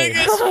 Why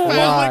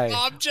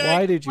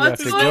did you have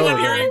to go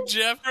there?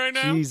 Jeff right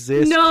now?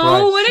 Jesus No,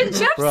 Christ. what did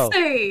Jeff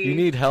say? You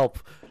need help.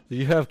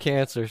 You have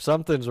cancer.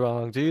 Something's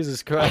wrong.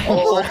 Jesus Christ.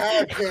 Oh, I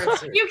have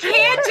cancer. You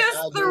can't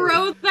just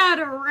throw that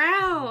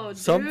around.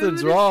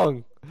 Something's dude.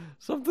 wrong.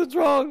 Something's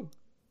wrong.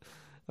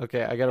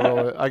 Okay, I gotta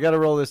roll it. I gotta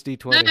roll this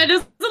D20. It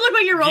doesn't look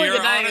like you're rolling Gear, the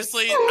dice.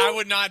 honestly, I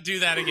would not do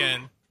that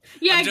again.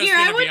 Yeah, I'm just Gear,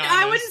 gonna be I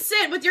honest. wouldn't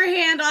sit with your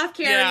hand off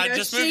camera. Yeah, and go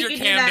just move your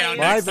shaking cam down dice.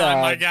 My next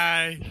time, my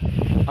bad.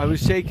 guy. I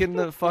was shaking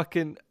the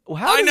fucking.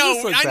 How I does know,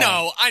 this look I bad?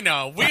 know, I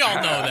know. We all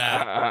know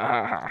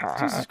that.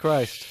 Jesus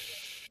Christ.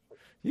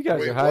 You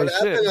guys Wait, are high what as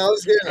shit. happened?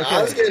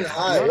 I was getting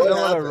high. You wanna What know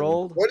what I happened?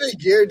 rolled? What did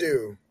Gear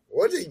do?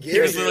 What did He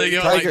Gear was literally do?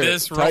 going like Tiger,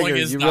 this, rolling Tiger,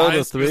 his you rolled a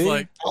dice. He was 3?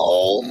 like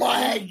Oh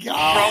my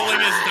god! rolling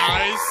his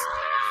dice.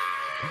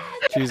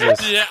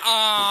 Jesus. Yeah.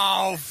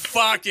 Oh,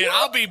 fuck it.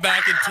 I'll be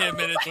back in 10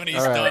 minutes when he's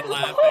All right. done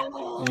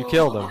laughing. You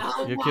killed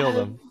him. You killed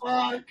him.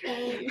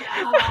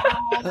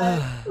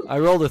 I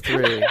rolled a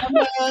 3.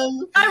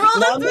 I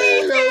rolled a 3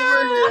 too.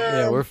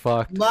 Yeah, we're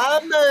fucked. My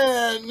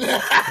man. We're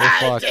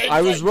fucked.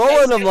 I was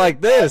rolling them like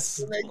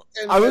this.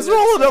 I was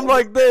rolling them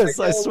like this.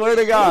 I swear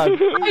to God. I know,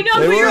 They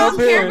but were you're up on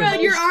here. camera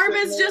and your arm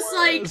is just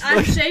like, It's I'm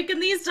like- shaking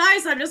these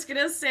dice. I'm just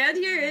gonna stand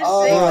here and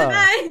Oh. shake Yeah.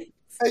 the dice.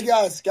 Hey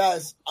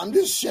guys, I'm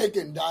just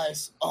shaking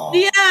dice. Oh.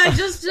 Yeah,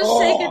 just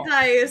shaking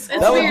dice. It's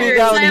That would weird. be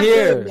down I have-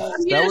 here. I'm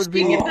That just would be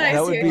shaking dice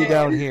that would be here.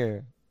 down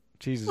here.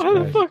 Jesus Why the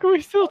Christ. fuck are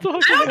we still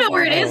talking? I don't know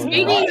where it is. Oh,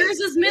 Maybe no. yours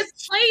is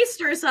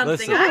misplaced or something.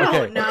 Listen, I don't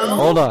okay, know.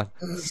 hold on.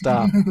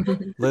 Stop.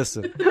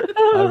 Listen.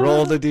 I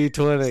rolled a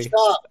D20.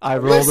 Stop. I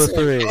rolled Listen,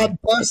 a 3. I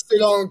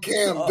busted on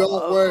cam.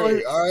 Don't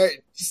worry. All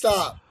right,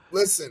 stop.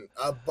 Listen,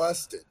 I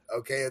busted.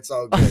 Okay, it's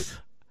all good.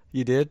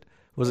 You did?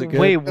 Was it good?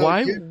 Wait, No,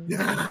 why?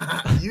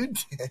 you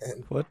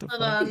did. What the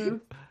Hold fuck?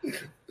 on.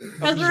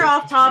 Because we're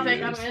off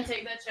topic, I'm gonna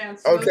take that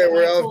chance. to Okay, look at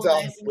we're my off cool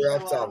topic. dice and We're show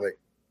off off. topic.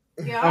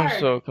 We I'm are.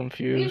 so We've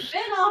confused.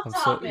 been off I'm so,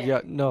 topic.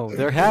 yeah, no,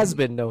 there has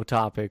been no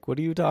topic. What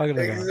are you talking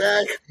about?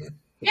 Exactly.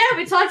 Yeah,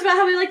 we talked about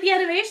how we like the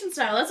animation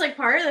style. That's like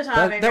part of the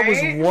topic, That was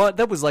right? what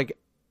that was like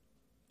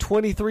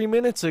 23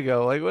 minutes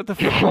ago. Like what the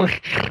fuck?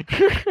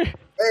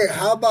 Hey,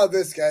 how about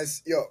this,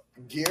 guys? Yo,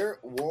 Gear,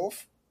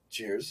 Wolf,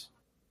 cheers.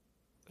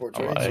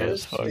 420 High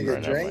as cheers. fuck Take a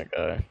right now, my drink.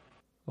 guy.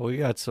 Well, we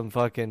got some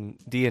fucking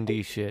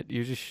D&D shit.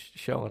 You're just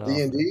showing off.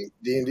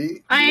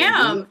 D&D. I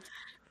am.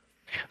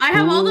 I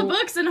have all the Who-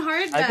 books in I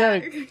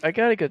hardback.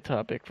 got a good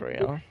topic for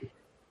y'all.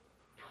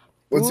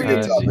 What's a good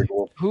Uh, topic,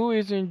 Wolf? Who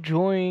is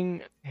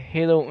enjoying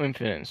Halo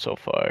Infinite so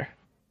far?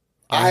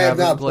 I have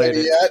haven't not played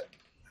it yet.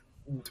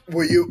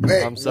 Will you?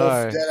 Hey, I'm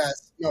sorry. Wolf,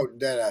 deadass. No,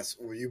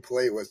 deadass. Will you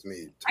play with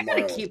me I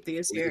tomorrow? gotta keep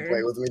these Will you here.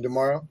 play with me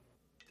tomorrow?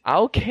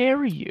 I'll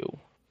carry you.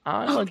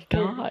 I'm a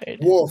guide.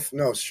 Wolf,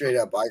 no, straight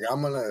up. Like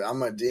I'm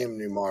gonna DM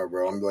you tomorrow,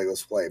 bro. I'm gonna be like,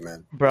 let's play,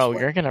 man. Bro, Let's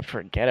play. you're gonna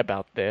forget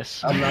about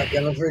this. I'm not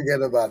gonna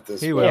forget about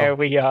this. He bro. will. There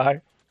we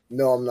are.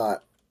 No, I'm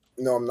not.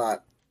 No, I'm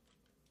not.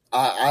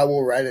 I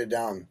will write it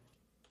down.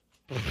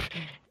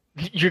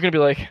 You're gonna be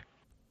like,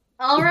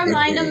 I'll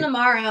remind him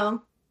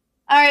tomorrow.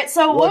 Alright,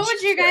 so what What's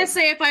would you that? guys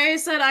say if I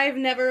said I've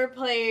never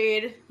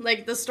played,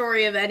 like, the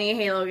story of any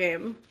Halo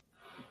game?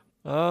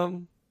 I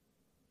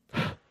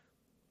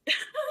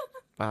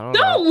don't Don't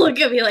know. look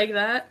at me like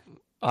that.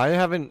 I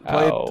haven't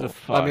played. Oh,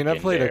 I mean, I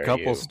fucking played a dare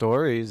couple you.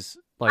 stories.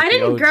 Like I the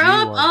didn't OG grow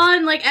up one.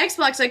 on, like,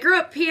 Xbox. I grew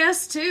up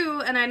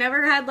PS2, and I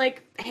never had,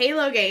 like,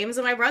 Halo games,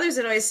 and my brothers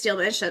would always steal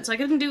my shit, so I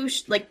couldn't do,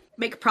 like,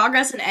 make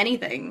progress in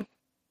anything.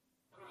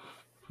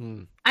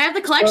 Hmm. I have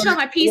the collection on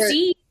my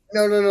PC.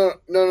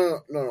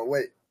 No.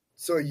 Wait.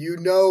 So you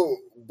know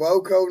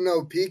Boko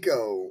no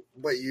Pico,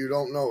 but you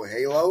don't know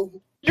Halo?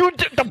 you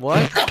did the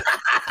What?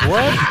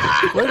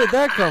 What? Where did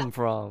that come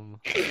from?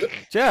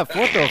 Jeff,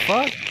 what the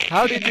fuck?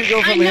 How did you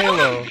go I from know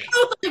Halo?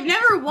 I've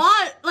never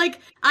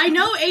I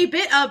know a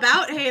bit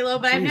about Halo,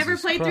 but I've never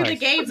Jesus played through the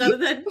Christ. games other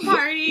than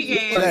party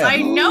games. Jeff. I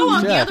know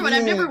of the Jeff. other one.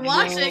 I've never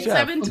watched it because Jeff.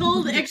 I've been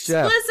told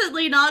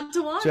explicitly not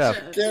to watch Jeff.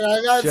 it. Can I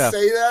not Jeff,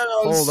 say that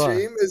on hold on.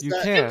 stream? Is You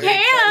that can't.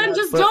 Can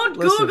just But don't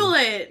listen. Google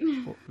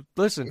it.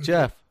 Listen,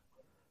 Jeff.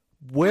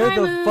 Where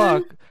the Simon.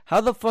 fuck?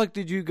 How the fuck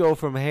did you go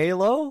from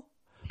Halo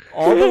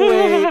all the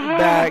way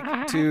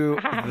back to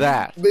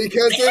that?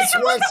 Because it's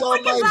what's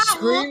on my about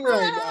screen what?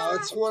 right now.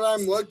 It's what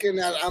I'm looking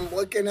at. I'm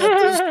looking at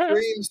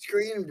the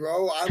screen,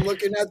 bro. I'm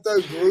looking at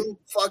the group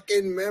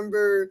fucking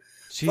member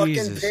fucking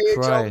Jesus page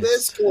on Christ.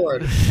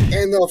 Discord.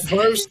 And the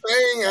first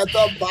thing at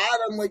the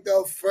bottom, like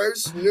the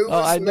first newest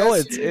Oh, I know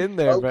message, it's in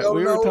there, but Boko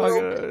we were no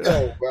talking.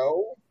 Pico,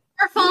 bro.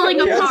 We're falling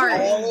That's apart.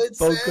 all it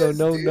Boko says,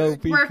 no dude. no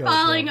Pico. We're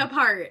falling bro.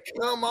 apart.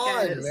 Come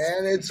on, Guys.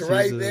 man. It's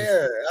right Jesus.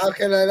 there. How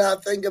can I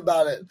not think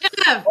about it?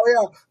 Jeff, Oh,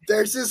 yeah.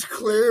 There's this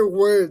clear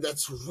word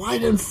that's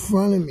right in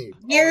front of me.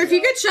 here, if you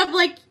could shove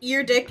like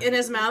your dick in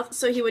his mouth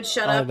so he would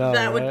shut I up, know,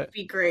 that right? would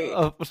be great.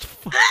 Oh, what the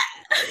fuck?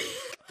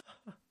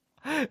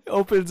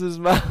 Opens his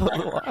mouth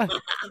wide.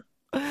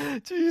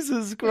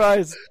 Jesus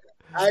Christ.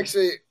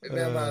 Actually,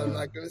 never mind. I'm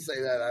not going to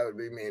say that. I would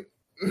be mean.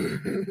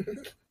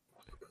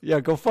 Yeah,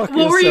 go fuck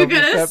What were you yourself,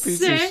 you gonna fat piece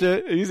say? of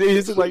shit.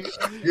 He's like,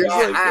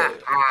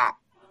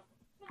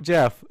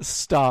 Jeff,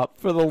 stop,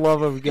 for the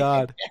love of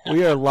God.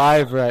 We are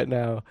live right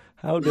now.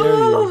 How dare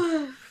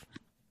you?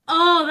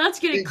 Oh, that's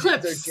getting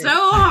clipped so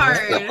hard.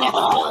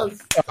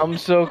 I'm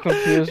so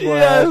confused what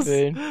Yes.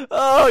 happened.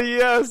 Oh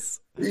yes.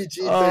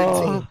 PG-13.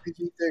 Oh.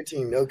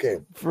 PG-13. Okay.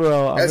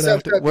 Bro, I'm gonna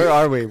have to, SFW. where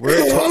are we? We're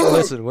at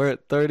listen, we're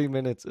at 30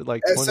 minutes,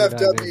 like 29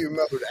 SFW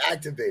minutes. mode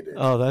activated.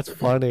 Oh, that's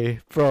funny.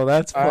 Bro,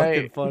 that's fucking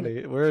Alright.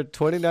 funny. We're at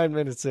 29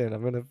 minutes in.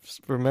 I'm gonna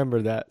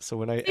remember that. So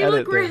when I Hey, edit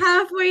look, we're this,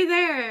 halfway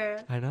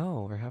there. I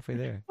know, we're halfway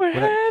there. We're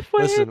When I-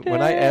 halfway listen,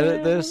 when I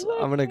edit there. this,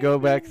 I'm gonna go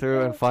back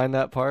through and find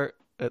that part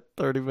at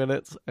 30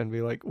 minutes and be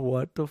like,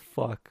 what the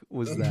fuck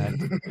was that?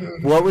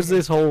 What was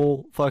this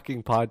whole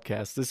fucking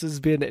podcast? This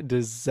has been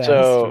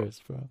disastrous,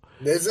 bro.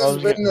 This I has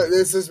was been gonna- But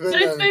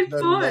it's been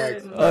fun.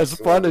 next Oh, it's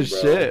fun one, as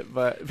bro. shit,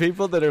 but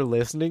people that are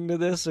listening to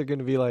this are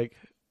gonna be like,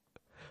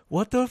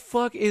 what the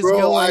fuck is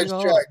Bro, I going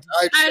on? checked.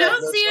 I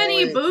don't There's see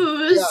any only-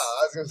 booze. Yeah,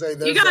 I was gonna say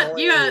there's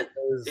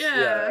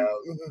yeah.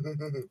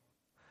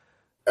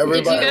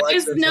 Everybody Did you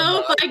likes guys it know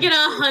if somehow. I get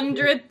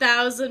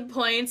 100,000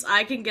 points,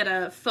 I can get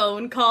a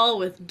phone call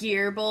with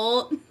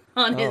Gearbolt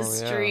on his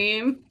Oh, yeah.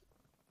 stream?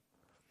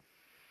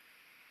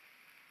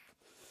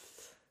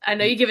 I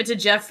know you give it to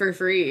Jeff for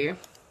free.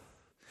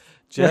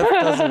 Jeff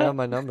doesn't have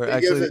my number.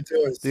 He gives Actually, it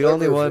to his the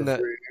only server one for that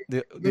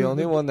free. the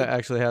only one that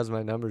actually has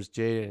my number is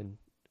Jaden,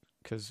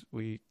 because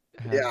we.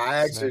 Have Yeah, I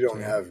actually don't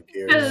Snapchat. have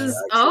gear. Because,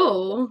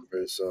 oh.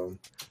 So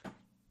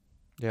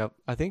Yep,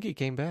 I think he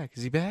came back.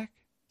 Is he back?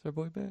 Is our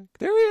boy back?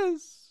 There he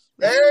is.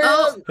 there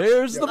Oh.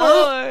 Here's the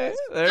boy.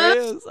 There he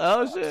is.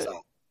 Oh shit.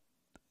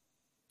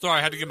 Sorry,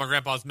 I had to get my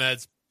grandpa's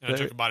meds, and I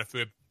took a bite of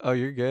food. Oh,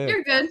 you're good.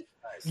 You're good.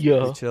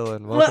 Yeah. You're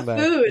chilling. What Welcome back.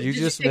 food You did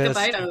just you take missed.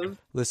 a bite of?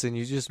 Listen,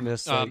 you just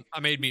missed. Like, I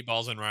made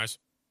meatballs and rice.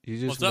 you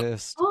just what's up?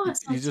 missed. Oh, that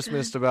You sounds just good.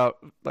 missed about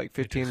like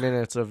 15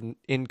 minutes of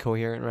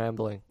incoherent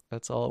rambling.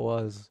 That's all it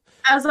was.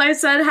 As I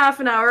said half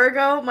an hour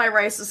ago, my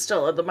rice is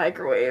still in the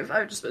microwave.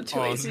 I've just been too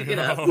Oh, lazy to get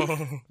up.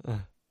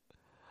 no.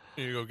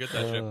 You go get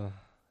that shit.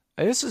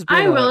 This has been.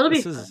 I will. It'll be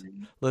this is-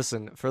 fun.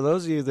 Listen, for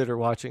those of you that are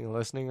watching and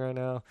listening right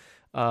now,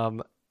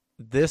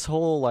 this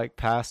whole like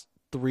past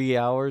 3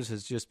 hours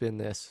has just been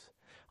this.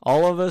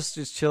 All of us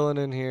just chilling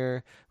in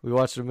here. We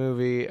watched a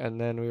movie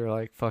and then we were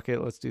like, "Fuck it,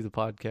 let's do the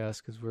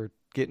podcast," because we're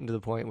getting to the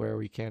point where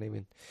we can't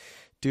even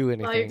do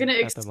anything Oh, you're gonna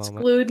at the moment.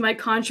 exclude my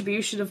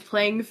contribution of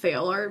playing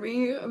Fail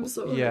Army. I'm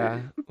so Yeah,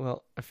 hurt.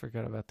 well, I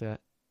forgot about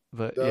that,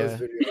 but those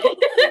yeah, videos.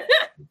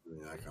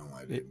 I can't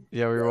lie, dude.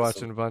 yeah, we were Those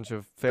watching some- a bunch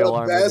of Fail The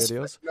Army best-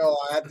 videos. No,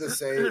 I have to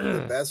say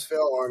the best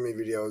Fail Army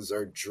videos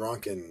are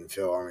drunken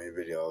Fail Army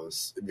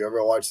videos. If you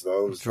ever watch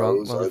those, Drunk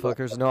those are the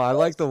motherfuckers. No, I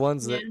like the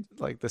ones that Yeah.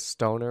 like the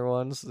stoner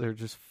ones. They're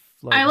just.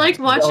 I like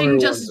watching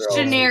ones just are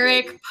awesome.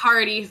 generic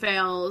party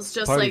fails.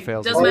 Just Party like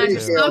fails doesn't are matter if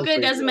good you're too.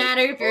 smoking, doesn't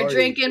matter if you're Party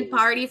drinking. fails.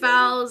 Party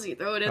fouls, you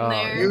throw it in Oh,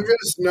 there. You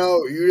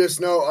just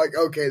know, like,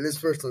 okay, this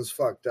person's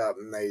fucked up,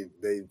 and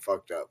they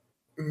fucked up.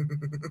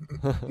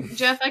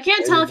 Jeff, I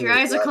can't tell if your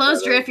eyes are Anything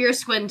closed or like if you're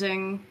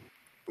squinting.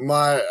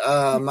 my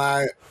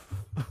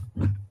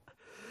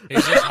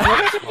He's just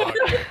I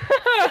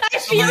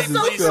feel Somebody so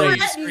please say you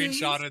threatened.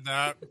 screenshotted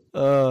that.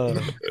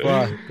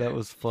 Fuck, that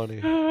was funny.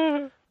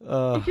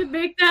 You could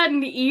make that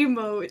an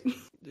emote.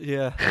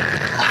 Yeah.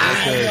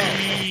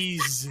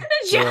 Please.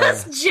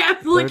 Just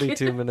Jeff looking.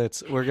 32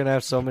 minutes. We're gonna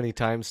have so many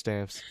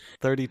timestamps.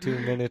 32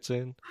 minutes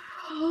in.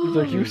 He's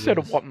like, you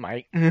said what,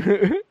 Mike?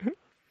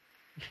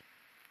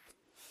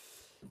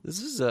 This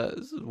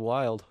is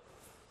wild.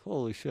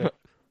 Holy shit.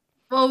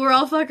 Well, we're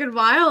all fucking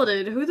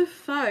wilded. Who the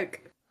fuck?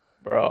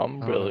 Bro,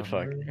 I'm really Oh,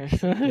 fucking. Yeah,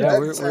 that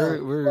we're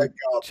sounds like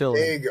a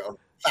chilling. big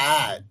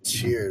fat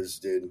cheers,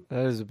 dude.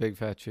 That is a big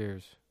fat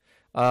cheers.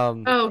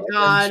 Oh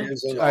god,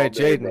 Cheers in All right,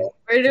 day, Jaden. bro.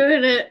 we're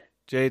doing it.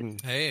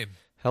 Jaden, Hey.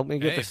 help me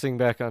get Hey. this thing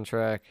back on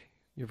track.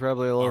 You're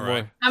probably a little All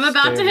right. more. I'm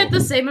about to hit stable.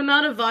 the same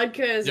amount of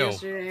vodka as Yo.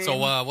 yesterday. So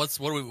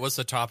what's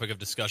the topic of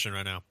discussion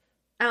right now?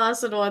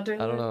 Alice in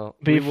Wonderland. I don't know.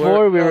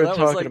 Before we were that was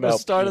talking like the about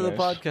start of the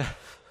penis.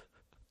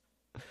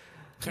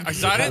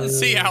 podcast. I didn't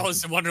see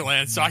Alice in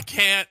Wonderland, so I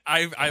can't.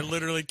 I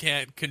literally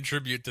can't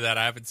contribute to that.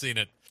 I haven't seen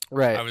it.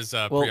 Right. I was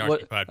Well, what,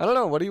 preoccupied. I don't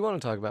know. What do you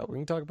want to talk about? We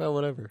can talk about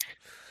whatever.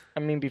 I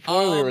mean,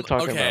 before we were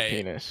talking about okay.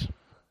 penis.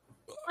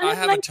 I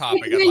have a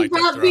topic I'd Pigman like to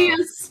brought throw. me a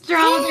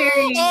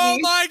strawberry. Oh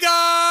my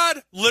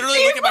god!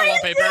 Literally, look at my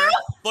wallpaper.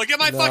 Look at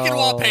my fucking No.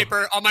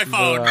 wallpaper on my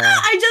phone. Bruh.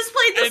 I just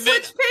played the And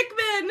then- Switch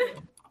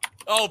Pikmin.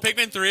 Oh,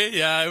 Pikmin 3?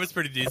 Yeah, it was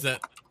pretty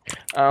decent.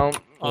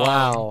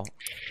 Wow.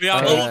 Yeah,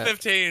 All level right.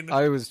 15.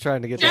 I was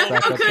trying to get this Jeff,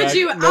 back how on could track.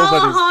 you?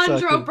 Nobody's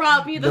Alejandro fucking-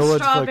 brought me the no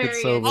one's fucking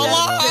strawberry. sober and right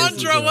now. Jeff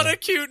Alejandro, is- what a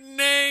cute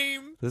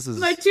name. This is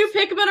My two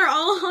Pikmin are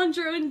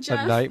Alejandro and a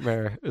Jeff.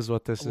 nightmare, is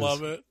what this is.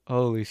 Love it.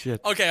 Holy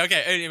shit. Okay.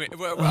 Anyway, the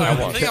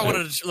thing I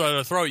wanted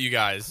to throw at you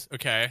guys,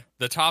 okay?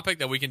 The topic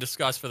that we can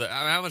discuss for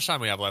how much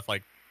time we have left?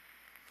 Like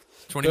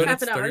 20 Half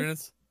minutes? an hour. 30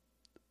 minutes?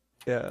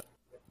 Yeah.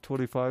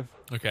 25.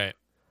 Okay.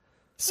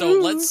 So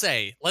let's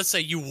say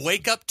you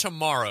wake up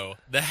tomorrow,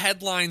 the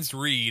headlines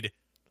read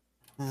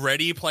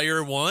Ready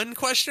Player One ?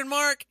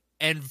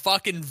 And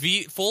fucking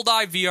Full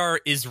Dive VR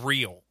is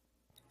real.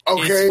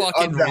 Okay, It's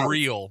fucking I'm down.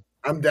 real.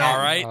 I'm down.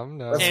 All right? I'm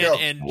not. Let's go.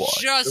 And What?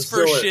 just Let's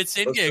for do it. shits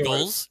and Let's do it.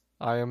 giggles,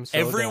 I am so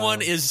Everyone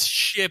down. is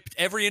shipped.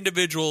 Every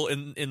individual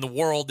in the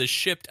world is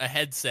shipped a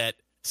headset.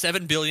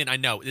 7 billion. I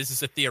know this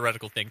is a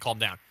theoretical thing. Calm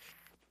down.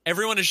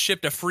 Everyone is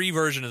shipped a free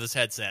version of this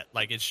headset.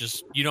 Like, it's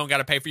just, you don't got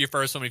to pay for your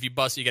first one. If you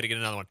bust it, you got to get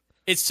another one.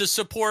 It's to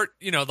support,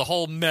 the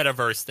whole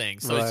metaverse thing.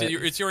 So Right.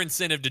 it's your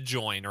incentive to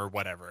join or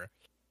whatever.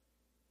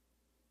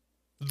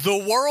 The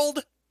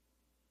world.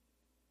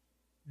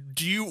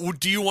 Do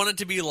you want it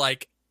to be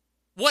like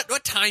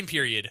what time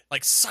period?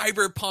 Like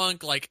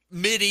cyberpunk, like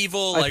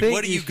medieval, like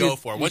what do you go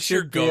for? What's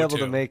your go-to? You should be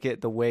able to make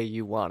it the way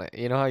you want it.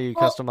 You know how you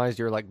customize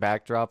your like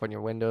backdrop on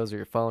your Windows or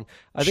your phone?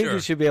 I think you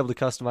should be able to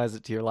customize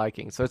it to your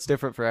liking. So it's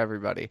different for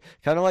everybody.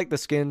 Kind of like the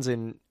skins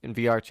in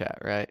VR chat,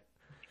 right?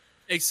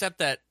 Except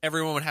that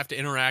everyone would have to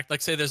interact.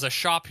 Like, say there's a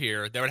shop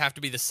here, there would have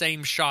to be the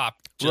same shop,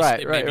 just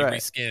Right, maybe right.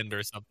 reskinned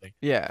or something.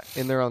 Yeah,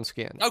 in their own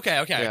skin.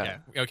 Okay.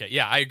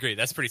 Yeah, I agree.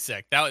 That's pretty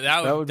sick. That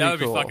would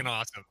be cool. fucking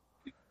awesome.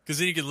 Because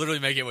then you could literally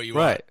make it what you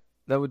want. Right.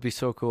 That would be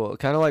so cool.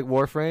 Kind of like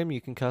Warframe,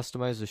 you can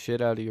customize the shit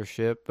out of your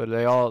ship, but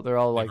they're all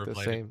like the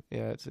same.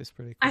 Yeah, it's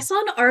pretty cool. I saw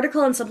an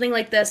article on something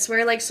like this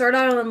where like Sword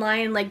Art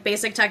Online, like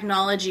basic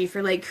technology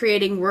for like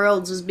creating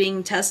worlds was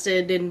being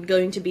tested and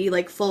going to be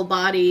like full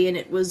body, and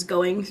it was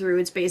going through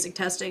its basic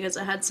testing as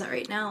a headset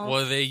right now.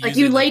 Well, they like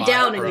you lay the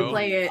down Pro? and you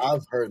play it.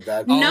 I've heard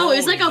that. No,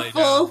 it's like a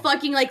full down.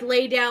 fucking like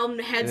lay down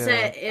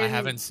headset. Yeah. And I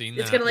haven't seen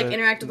that. It's gonna like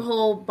interact with the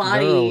whole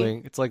body.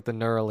 Neuralink. It's like the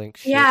Neuralink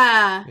shit.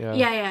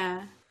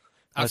 Yeah.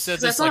 I've said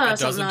So I this saw like a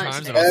something dozen on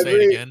times, and I'll say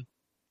it again.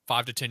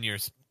 5 to 10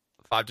 years.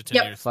 5 to 10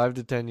 Yep. years. 5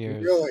 to 10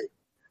 years. Really?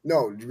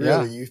 No, really.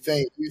 Yeah. You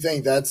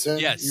think that's in?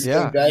 Yes. You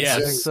Yeah, think that's yes. I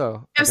in? think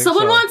so. If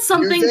someone wants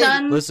something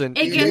done, Listen,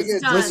 it you gets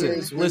think done.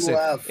 it's- Listen, We will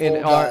have in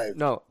full our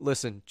dive.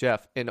 listen,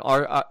 Jeff. In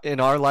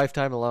our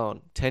lifetime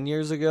alone, 10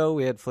 years ago,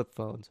 we had flip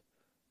phones.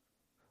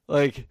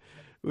 Like,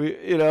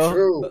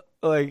 True.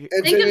 like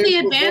And Think of 10 the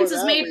years before advances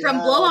that, made we from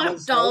had blow-up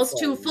almost dolls no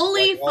to phones.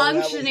 fully Like, all we had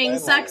was functioning landlines.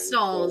 sex So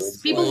dolls. it's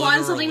People like-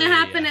 wanted something to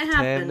happen. It 10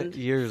 happened.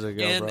 years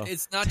ago, And bro.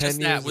 it's not 10 just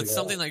that. years With ago.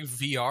 something like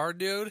VR,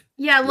 dude,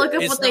 Yeah, look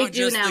at it's what they not do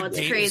just now. the It's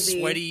game- crazy.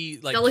 sweaty,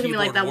 like, Don't look at me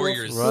like keyboard that. We'll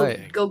warriors Right.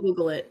 thing. go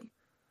Google it.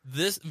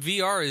 This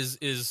VR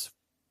is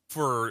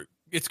for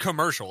it's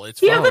commercial.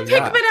 It's You for have a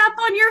yeah. Pikmin app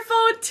on your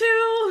phone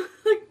too.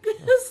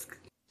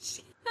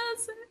 She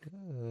has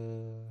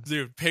it.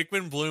 dude.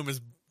 Pikmin Bloom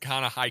is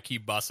kind of high key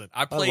busting.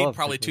 I played love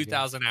probably Pikmin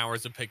 2,000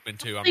 hours of Pikmin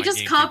 2 on They my just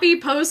GameCube. copy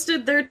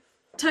posted their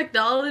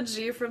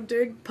technology from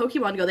doing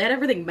Pokemon Go. They had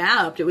everything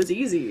mapped. It was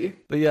easy.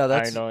 But yeah, I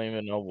that's don't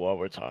even know what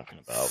we're talking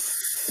about.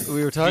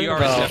 we were talking VR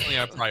is about definitely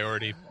a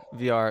priority.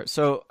 VR.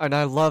 So, and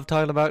I love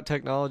talking about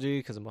technology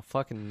because I'm a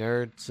fucking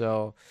nerd.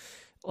 So,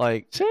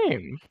 like,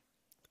 Same.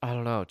 I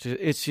don't know.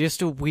 It's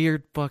just a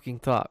weird fucking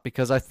thought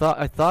because I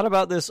thought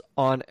about this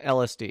on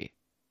LSD.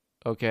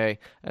 Okay,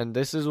 and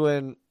this is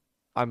when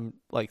I'm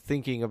like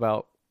thinking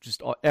about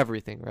just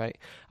everything. Right?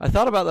 I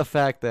thought about the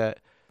fact that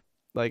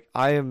like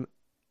I am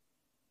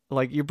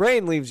like your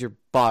brain leaves your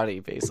body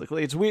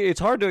basically. It's weird. It's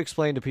hard to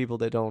explain to people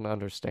that don't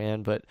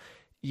understand, but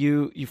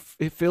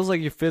it feels like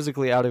you're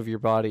physically out of your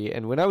body.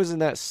 And when I was in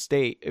that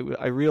state,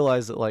 I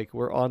realized that like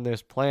we're on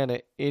this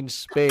planet in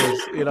space.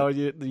 You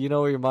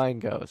know where your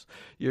mind goes.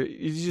 You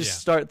just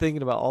start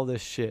thinking about all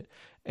this shit.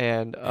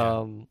 And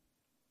oh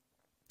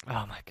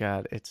my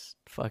god, it's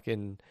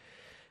fucking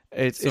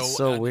it's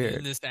so weird.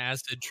 In this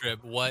acid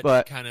trip, what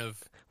But kind of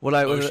what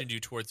motioned you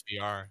towards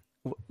VR?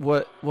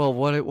 What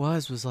it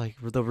was like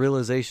the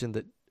realization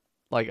that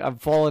like I'm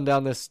falling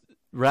down this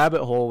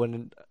rabbit hole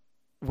when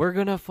we're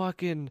gonna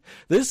fucking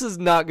this is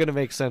not gonna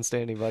make sense to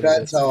anybody.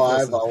 That's how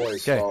I've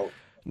always felt.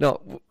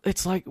 No,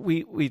 it's like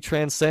we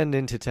transcend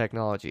into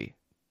technology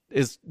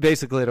is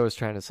basically what I was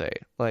trying to say.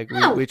 Like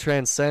we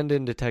transcend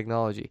into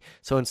technology.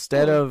 So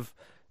instead of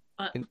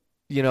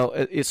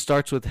it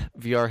starts with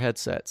VR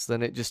headsets,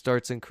 then it just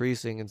starts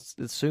increasing, and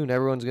soon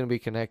everyone's gonna be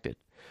connected.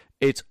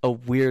 It's a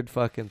weird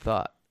fucking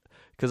thought.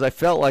 Because I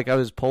felt like I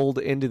was pulled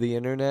into the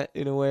internet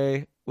in a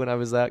way when I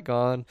was that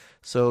gone,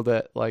 so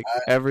that like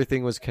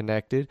everything was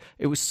connected.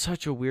 It was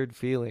such a weird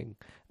feeling.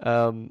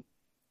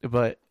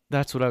 But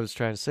that's what I was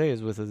trying to say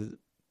is with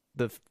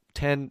the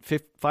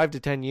 5 to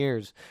 10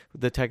 years,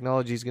 the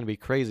technology is going to be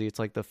crazy. It's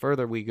like the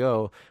further we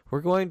go,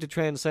 we're going to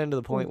transcend to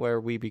the point where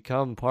we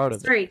become part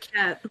of Sorry, it.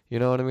 cat. You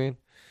know what I mean?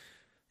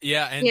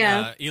 Yeah,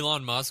 and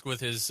Elon Musk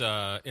with his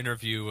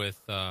interview with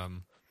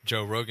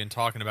Joe Rogan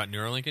talking about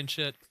Neuralink and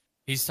shit,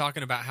 he's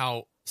talking about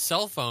how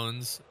cell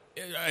phones,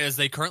 as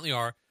they currently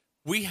are,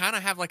 we kind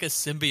of have like a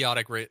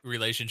symbiotic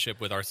relationship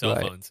with our cell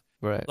phones.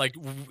 Right. Like,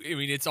 I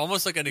mean, it's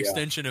almost like an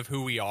extension of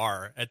who we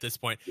are at this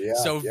point. Yeah,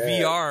 so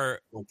VR,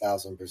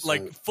 1000%.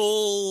 like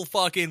full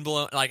fucking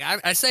blown. Like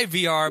I say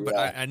VR, but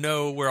I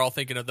know we're all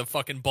thinking of the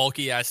fucking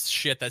bulky ass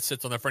shit that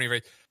sits on the front of your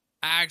face.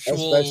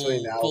 Actual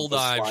Especially now full with the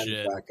dive slime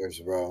shit. trackers,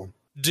 bro.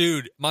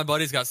 Dude, my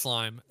buddy's got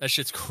slime. That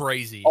shit's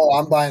crazy. Oh,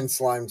 I'm buying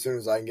slime as soon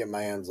as I can get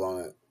my hands on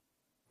it.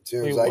 As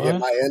soon as Wait, I get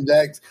what? my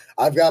index,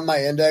 I've got my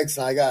index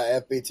and I got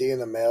FBT in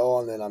the mail,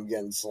 and then I'm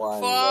getting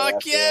slime. right Fuck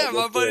after yeah, that. my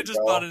Let's buddy do it, just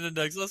bro. bought an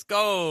index. Let's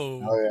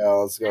go. Oh yeah,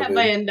 let's I go. have Dude.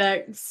 my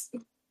index.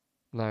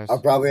 Nice.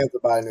 I'll probably have to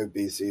buy a new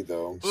PC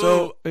though.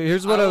 So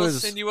here's what I will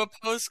was send you a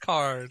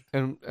postcard.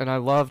 and I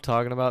love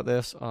talking about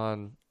this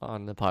on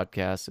the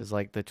podcast is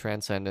like the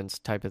transcendence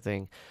type of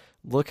thing.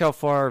 Look how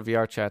far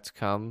VR chat's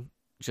come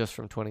just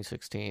from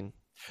 2016.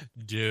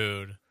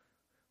 Dude.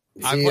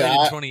 See, I played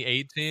in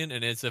 2018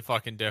 and it's a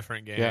fucking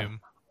different game. Yeah.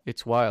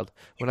 It's wild.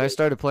 When I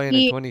started playing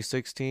in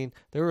 2016,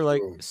 there were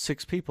like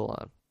 6 people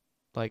on,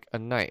 like a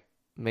night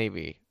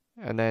maybe,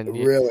 and then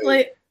really.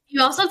 Like,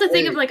 you also have to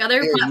think of like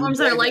other you platforms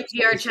that are like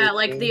played VR chat,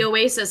 like the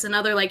Oasis and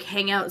other like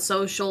hangout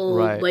social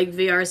like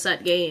VR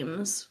set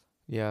games.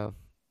 Yeah.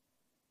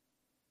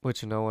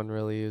 Which no one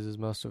really uses.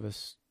 Most of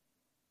us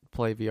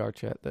play VR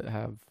chat that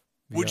have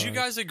VR. Would you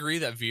guys agree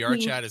that VR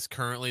chat is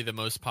currently the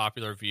most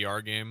popular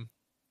VR game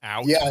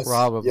out? Yes,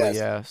 Probably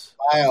yes.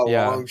 By a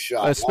long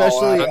shot.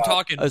 Especially I'm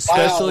talking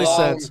especially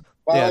since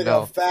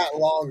a fat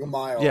long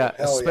mile. Yeah,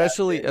 Hell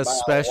especially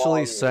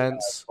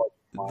since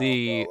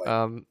the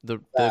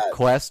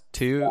Quest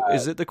 2,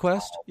 is it the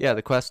Quest? Yeah,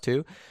 the Quest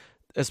 2.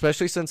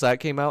 Especially since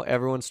that came out,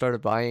 everyone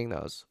started buying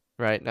those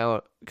right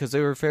now because they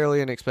were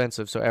fairly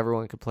inexpensive, so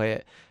everyone could play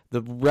it.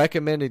 The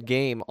recommended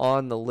game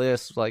on the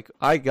list, like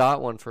I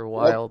got one for a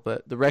while,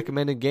 but the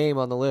recommended game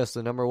on the list,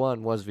 the number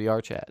one was VR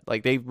chat.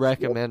 Like they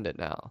recommend it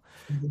now,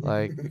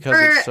 like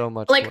because it's so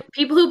much. Like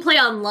people who play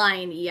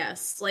online,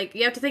 yes. Like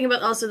you have to think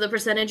about also the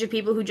percentage of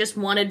people who just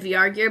wanted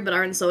VR gear but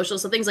aren't social.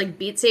 So things like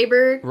Beat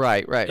Saber,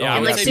 right, yeah,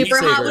 and like Super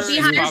Hot would be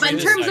higher. But in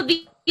terms of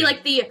the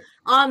like the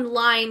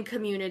online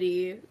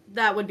community,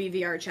 that would be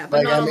VR chat,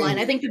 but not online.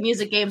 I think the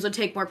music games would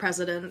take more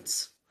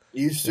precedence.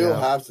 You still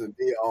have to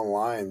be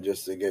online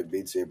just to get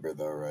Beat Saber,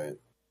 though, right?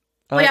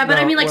 Well, yeah, but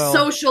I mean, like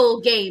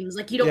social games.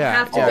 Like you don't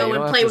have to go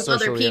and play with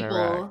other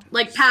people,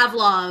 like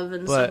Pavlov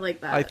and stuff like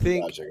that. I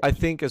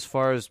think as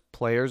far as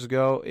players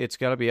go, it's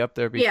got to be up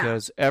there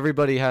because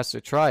everybody has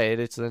to try it.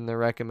 It's in the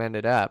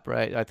recommended app,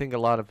 right? I think a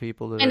lot of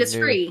people that and it's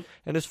free.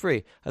 And it's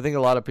free. I think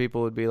a lot of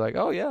people would be like,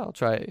 "Oh yeah, I'll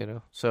try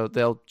it," So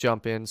they'll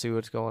jump in, see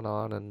what's going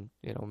on, and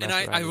mess and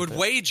around I would with it.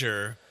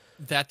 wager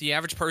that the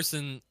average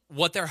person,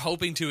 what they're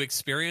hoping to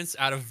experience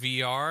out of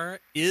VR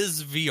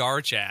is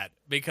VR chat,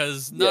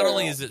 because not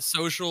only is it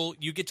social,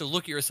 you get to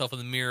look at yourself in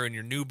the mirror in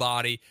your new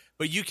body,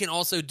 but you can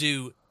also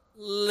do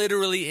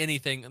literally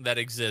anything that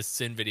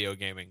exists in video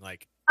gaming.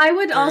 Like I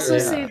would also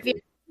say VR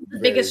is the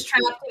biggest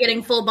trap to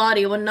getting full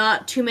body when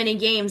not too many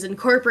games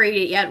incorporate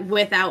it yet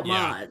without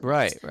mods.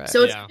 Right.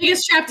 So it's the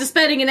biggest trap to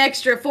spending an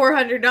extra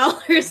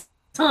 $400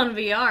 on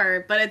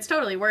VR, but it's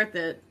totally worth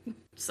it.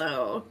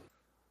 So,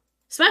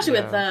 especially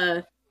with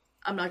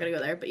I'm not gonna go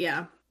there, but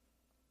yeah.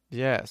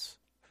 Yes.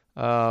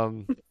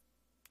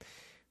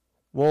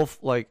 Wolf,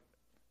 like,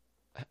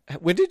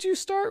 when did you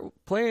start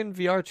playing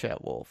VR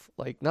chat, Wolf?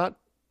 Like, not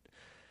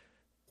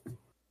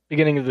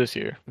beginning of this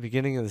year.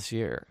 Beginning of this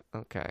year.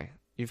 Okay.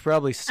 You've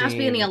probably seen. That's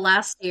beginning of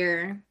last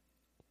year.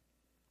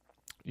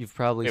 You've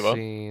probably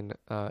seen.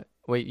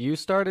 Wait, you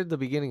started the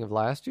beginning of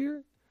last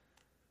year?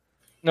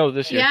 No,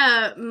 this year.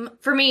 Yeah,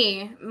 for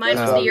me, mine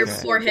was the year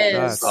before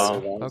his.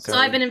 Okay. So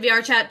I've been in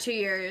VR chat 2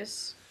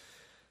 years.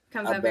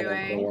 Come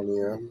February. 1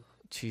 year.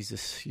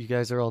 Jesus, you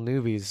guys are all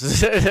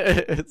newbies.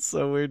 It's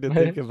so weird to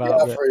think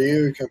about. Yeah, for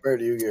you compared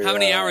to you, Gear. How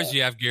many hours do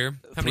you have, Gear?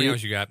 How many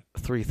hours you got?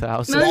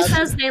 3,000. Moon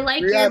says they like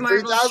your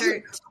Marvel 3,000?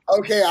 shirt.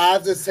 Okay, I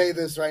have to say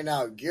this right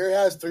now. Gear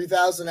has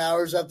 3,000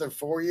 hours after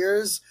 4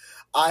 years.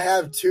 I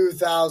have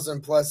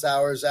 2,000 plus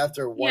hours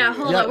after 1 year. Yeah,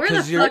 hold on. Where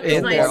the you're fuck is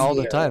in my there all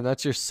the time.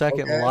 That's your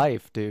second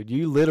life, dude.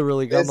 You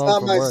literally come It's home not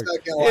from my work.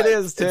 second life. It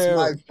is too. It's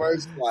my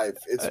first life.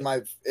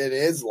 It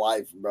is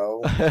life,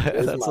 bro.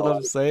 That's what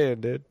I'm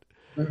saying, dude.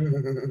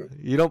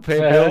 You don't pay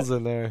bills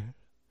in there.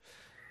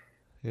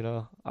 I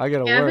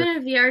gotta work. I've been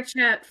in VR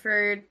chat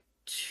for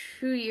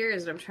 2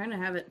 years. I'm trying to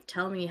have it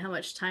tell me how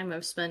much time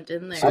I've spent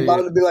in there. I'm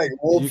about to be like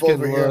Wolf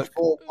over here,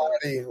 full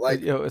body. Like,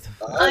 I know,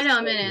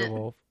 I'm in it.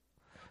 Wolf.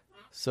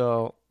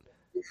 So,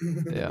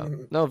 yeah.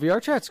 No,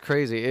 VR chat's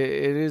crazy.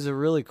 It is a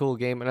really cool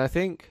game. And I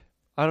think,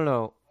 I don't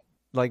know,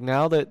 like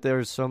now that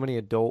there's so many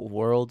adult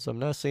worlds, I'm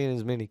not seeing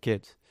as many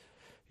kids.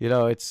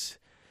 It's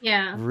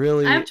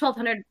really... I have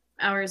 1,200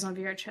 hours on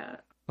VR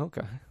chat.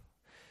 Okay.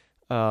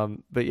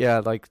 But yeah,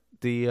 like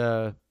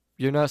you're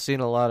not seeing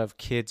a lot of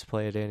kids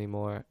play it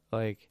anymore.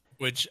 Like,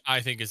 which I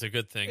think is a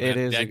good thing. It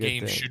is that a good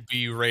game thing. should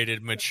be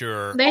rated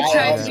mature. They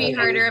tried to be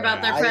harder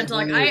about their parental.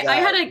 Like, I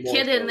had a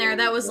kid in there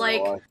that was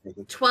like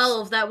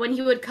 12 that when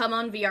he would come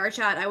on VR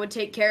chat, I would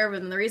take care of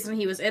him. And the reason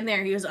he was in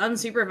there, he was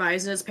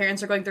unsupervised and his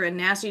parents were going through a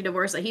nasty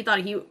divorce that he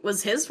thought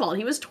was his fault.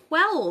 He was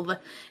 12.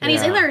 And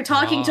he's in there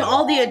talking to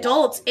all the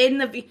adults in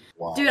the...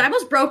 Wow. Dude, I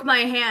almost broke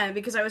my hand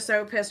because I was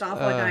so pissed off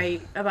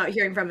about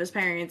hearing from his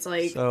parents.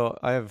 Like, so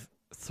I have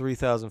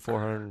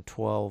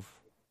 3,412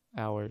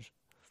 hours.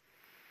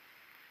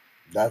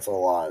 That's a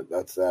lot.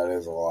 That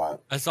is a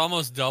lot. That's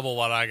almost double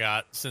what I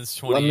got since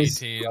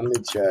 2018.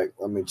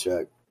 Let me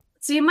check.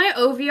 See, my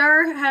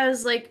OVR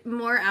has like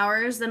more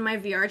hours than my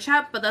VR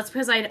chat, but that's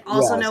because I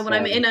also know when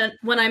I'm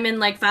in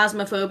like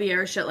Phasmophobia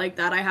or shit like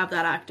that, I have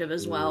that active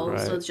as well. Right.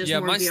 So it's just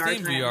more my VR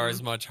Steam time. VR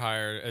is much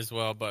higher as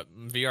well, but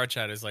VR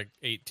chat is like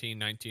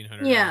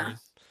 1,900 yeah. hours.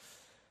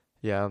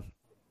 Yeah.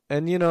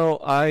 And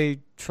I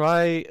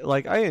try,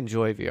 like, I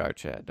enjoy VR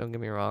chat. Don't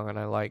get me wrong, and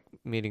I like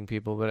meeting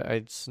people, but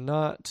it's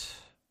not.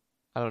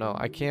 I don't know.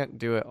 I can't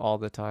do it all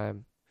the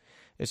time.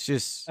 It's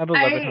just. I love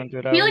it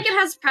 100 feel like hours. it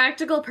has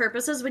practical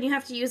purposes when you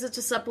have to use it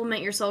to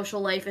supplement your social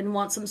life and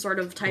want some sort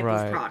of type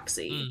Right. of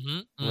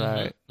proxy.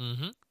 Right.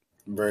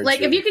 Very Like,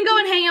 true. if you can go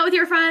and hang out with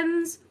your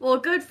friends, well,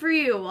 good for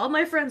you. All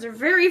my friends are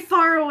very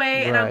far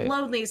away, and I'm Right.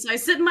 lonely, so I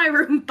sit in my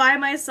room by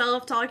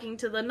myself talking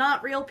to the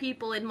not real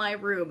people in my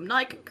room,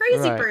 like a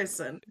crazy Right.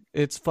 person.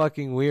 It's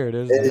fucking weird,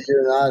 isn't it?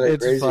 You're not a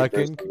It's crazy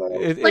fucking. person, though.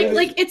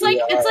 It's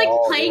like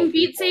all playing real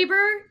Beat people.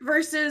 Saber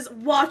versus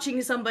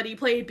watching somebody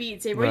play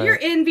Beat Saber. When Right. you're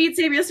in Beat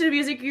Saber, you listen to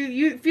music,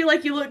 you feel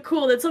like you look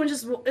cool. That someone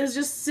is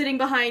just sitting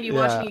behind you Yeah.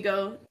 watching you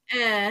go,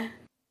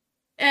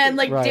 and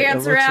like Right, it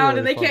dance looks around, really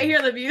and they fun. can't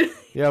hear the music.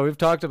 Yeah, we've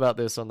talked about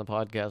this on the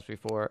podcast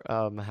before.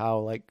 How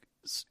like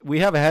we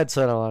have a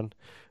headset on,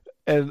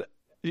 and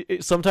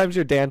sometimes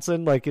you're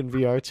dancing like in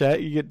VR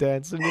chat. You get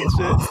dancing and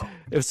shit.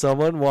 If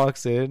someone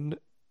walks in,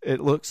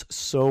 it looks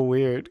so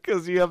weird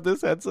because you have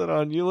this headset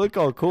on. You look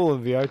all cool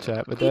in VR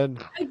chat, but then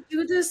I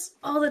do this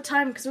all the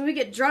time because when we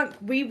get drunk,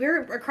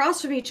 we're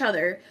across from each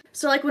other.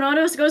 So like when one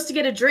of us goes to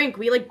get a drink,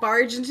 we like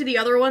barge into the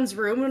other one's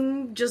room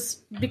and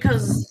just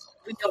because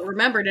we don't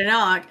remember to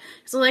knock.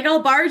 So like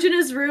I'll barge in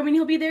his room and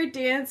he'll be there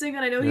dancing,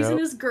 and I know he's in Yep.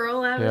 his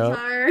girl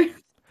avatar.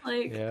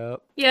 Like, yeah,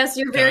 yes,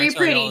 you're Can I very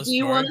tell y'all pretty. a Do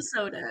you story? want a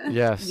soda?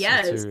 yes,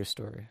 Yes. Let's hear your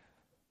story.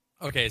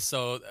 Okay,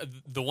 so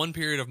the one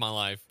period of my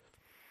life,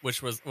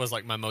 which was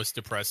like my most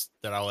depressed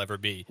that I'll ever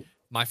be.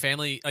 My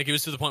family, like it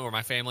was to the point where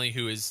my family,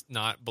 who is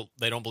not,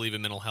 they don't believe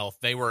in mental health,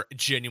 they were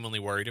genuinely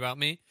worried about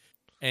me.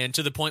 And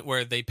to the point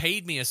where they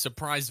paid me a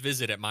surprise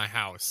visit at my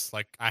house.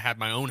 Like I had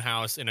my own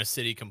house in a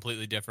city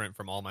completely different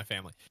from all my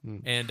family.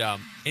 And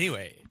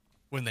anyway,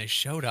 when they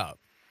showed up,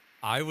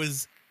 I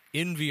was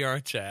in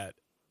VR chat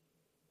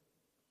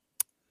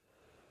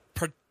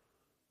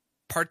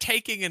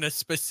partaking in a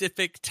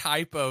specific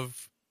type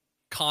of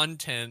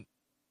content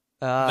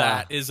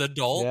that is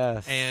adult,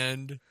 yes.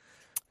 and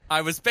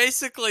I was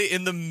basically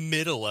in the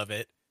middle of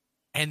it,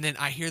 and then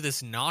I hear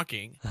this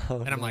knocking,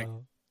 and I'm like,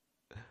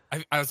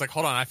 I was like,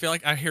 hold on, I feel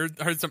like I heard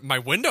my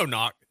window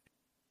knock.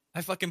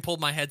 I fucking pulled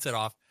my headset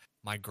off.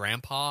 My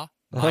grandpa,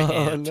 my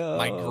aunt,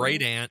 my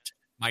great aunt,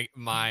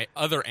 my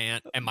other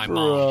aunt, and my mom,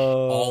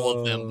 all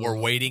of them were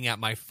waiting at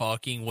my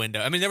fucking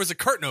window. I mean, there was a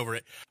curtain over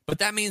it, but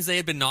that means they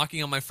had been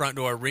knocking on my front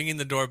door, ringing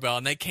the doorbell,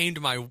 and they came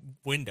to my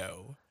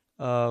window.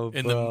 Oh,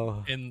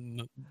 bro.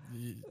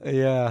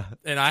 Yeah.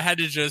 And I had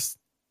to just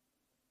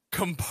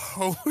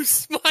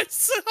compose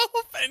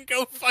myself and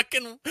go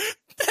fucking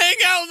hang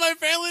out with my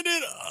family,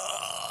 dude.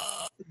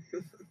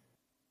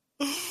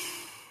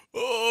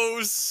 Oh, it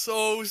was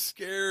so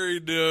scary,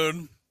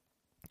 dude.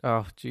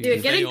 Oh, jeez.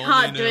 Dude, getting They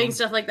caught only doing knew.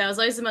 stuff like that was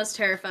always the most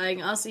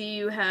terrifying. Also,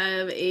 you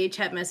have a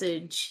chat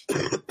message.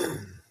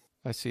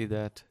 I see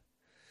that.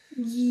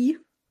 Yeah.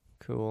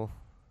 Cool.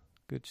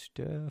 Good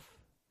stuff.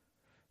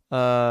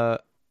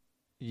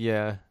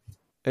 Yeah.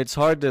 It's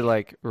hard to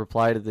like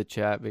reply to the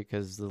chat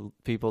because the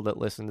people that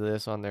listen to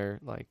this on their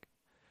like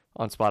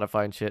on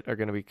Spotify and shit are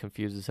going to be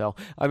confused as hell.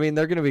 I mean,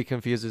 they're going to be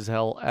confused as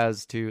hell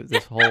as to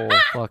this whole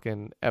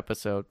fucking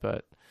episode,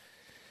 but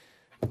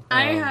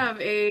I have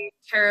a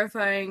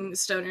terrifying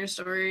stoner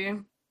story.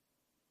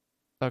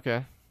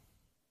 okay.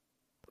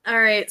 All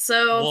right,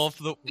 so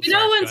Wolf, you know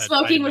sorry, when go ahead. I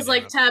smoking didn't was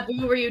mean like to interrupt.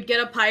 taboo, where you'd get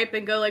a pipe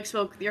and go like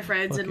smoke with your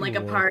friends in like a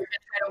Fucking park and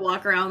try to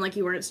walk around like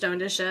you weren't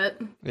stoned as shit,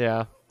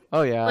 Yeah.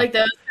 Oh yeah. like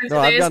those kinds No,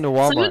 of I've days. gone to So we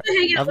Walmart. went to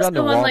hang out I've with gone to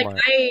someone like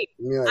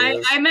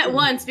Walmart. I met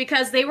once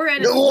because they were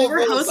at No, we were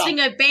brother, hosting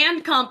a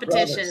band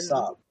competition. Brother,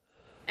 stop.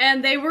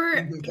 And they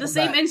were the Come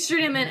same back.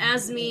 instrument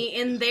as me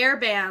in their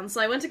band, so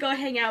I went to go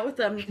hang out with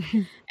them.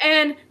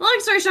 And long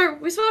story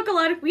short, we spoke a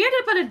lot. We ended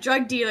up at a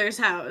drug dealer's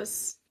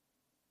house.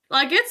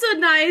 Like, it's a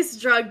nice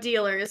drug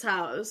dealer's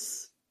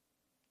house.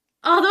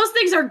 Oh, those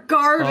things are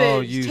garbage. Oh,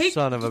 you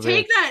son of a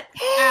Take bitch. that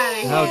out of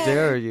here. How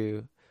dare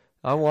you?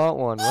 I want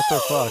one. What the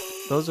fuck?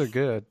 Those are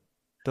good.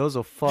 Those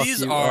will fuck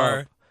These you are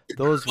up.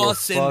 Those will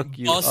Bussin', fuck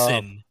you up.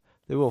 bussin'.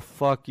 They will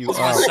fuck you This is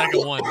my up.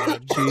 second one,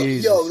 dude.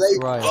 Jesus Yo, they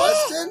Christ.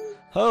 bustin'?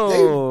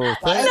 Oh,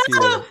 thank you.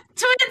 Oh,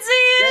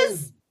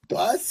 twinsies! They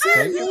bustin'?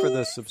 Thank you for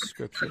the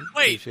subscription.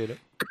 Wait. Appreciate it.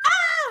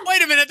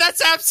 Wait a minute,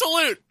 that's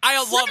Absolute. I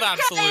love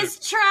Absolute. Is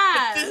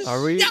trash.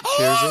 Are we Yeah.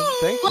 cheersing?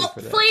 Thank you Well,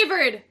 for that.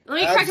 flavored. Let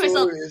me correct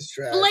myself. Absolute is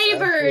trash.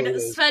 Flavored Absolute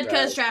is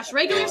Svedka is trash.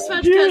 Regular Yeah.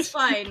 Svedka is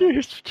fine.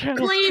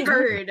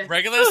 Flavored.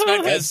 Regular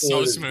Svedka is so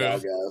Absolute is smooth.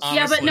 dog-ass. Yeah, but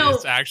Honestly, no,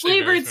 it's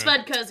actually very flavored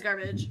smooth. Svedka is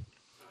garbage.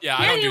 Yeah,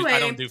 I Anyway,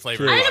 don't do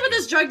flavor. I ended up at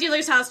this drug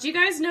dealer's house. Do you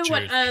guys know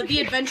what Truth.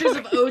 The Adventures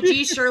of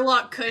OG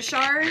Sherlock Kush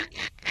are?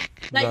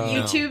 That No.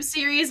 YouTube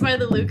series by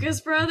the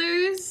Lucas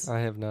brothers? I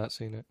have not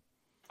seen it.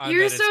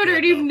 You're so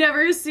nerd, you've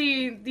never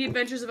seen The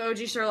Adventures of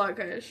OG Sherlock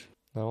Kush.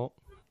 No.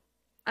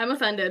 I'm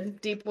offended,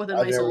 deep within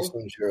I've my never soul.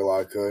 seen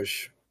Sherlock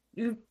Kush.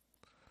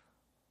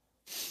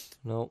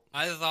 No.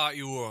 I thought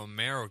you were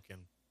American.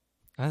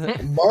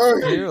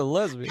 Mark! You're a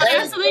lesbian. I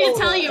have something to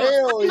tell you.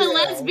 Hell I'm a yeah.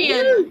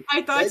 lesbian. Woo!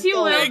 I thought Take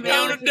you were that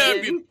down, American.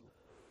 W.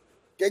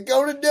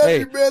 Kona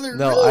W, brother.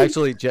 No, really.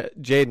 actually,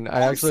 Jaden,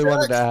 I actually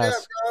wanted to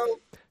ask.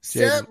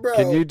 Step, bro.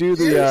 Can you do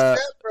the? Step,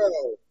 bro.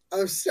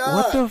 I'm stuck.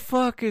 What the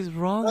fuck is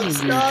wrong I'm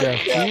with you, stuck, Jeff?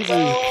 Step, Jesus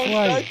bro.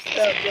 Christ!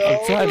 Step, bro.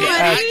 I'm trying to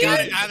What ask are you. you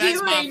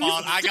That's my doing,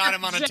 fault. I got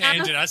him on a Jeff?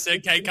 tangent. I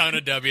said K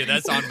Kona W.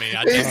 That's on me.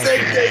 I He just said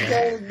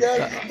Kona W,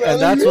 brother.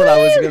 And that's what I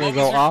was gonna What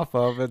go was your- off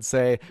of and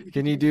say.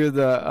 Can you do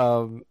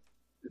the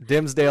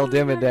Dimsdale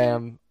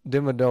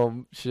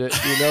Dimmadome shit?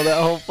 You know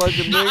that whole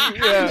fucking thing?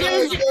 Yeah.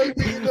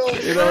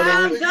 You know what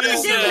I mean? The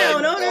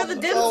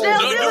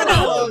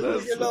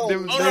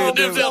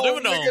Dimsdale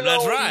Dimmadome.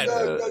 That's right.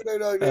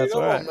 That's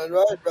right. brother.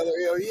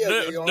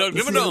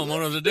 Dimmadome.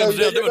 One of the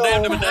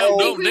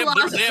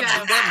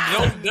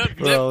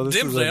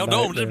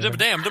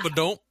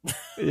Dimmadome.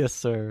 Yes,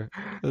 sir.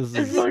 This I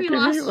is think we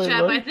lost Fucking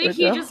Jeff. I think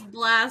he just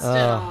blasted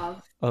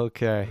off.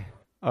 okay.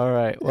 All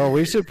right. Well,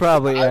 we should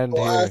probably end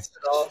here.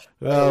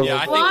 Well, Yeah,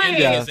 I think Why?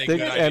 ending is a think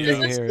good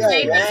ending idea. here.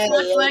 Say is- that's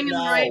not going in the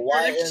right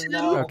direction.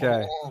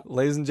 Okay,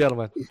 ladies and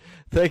gentlemen,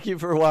 thank you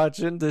for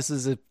watching. This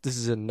is a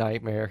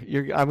nightmare.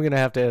 I'm gonna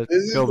have to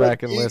go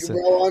back and listen.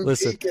 Bro, I'm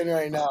Listen, peeking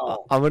right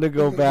now. I'm gonna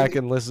go back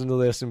and listen to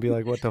this and be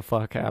like, "What the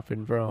fuck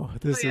happened, bro?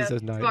 This is a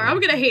nightmare." Sorry,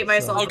 I'm gonna hate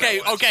myself. Okay,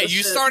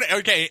 you started.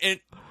 Okay, and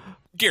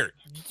Garrett,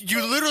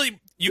 you literally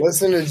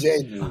Listen to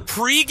Jaden.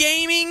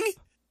 pre-gaming.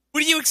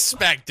 What do you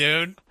expect,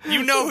 dude?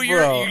 You know who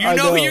Bro, you I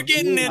know who know. you're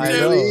getting I into.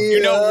 know. You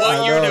know what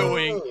I you're know.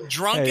 doing.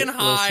 Drunk Hey, and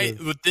high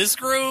listen. with this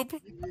group.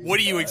 What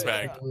do you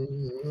expect?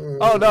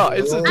 Oh no,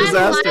 it's a I'm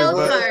disaster, wild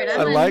but card. I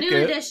I'm a like new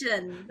it.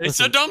 edition. It's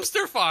a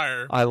dumpster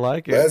fire. I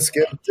like it. Let's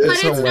get But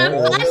this. it's not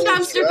hilarious. fun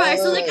dumpster fire.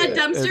 So like a It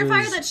dumpster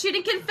fire is. that's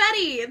shooting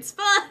confetti. It's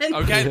fun.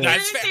 Okay, Yeah.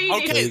 that's Entertaining. There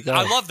you okay. go.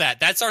 I love that.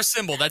 That's our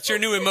symbol. That's your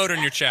new emote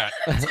in your chat.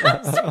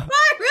 Dumpster fire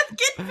with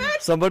confetti.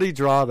 Somebody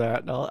draw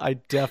that. I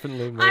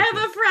definitely make I have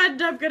it. a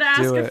friend I'm gonna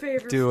ask Do a it.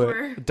 favor Do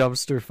for. it.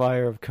 Dumpster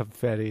fire of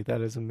confetti.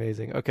 That is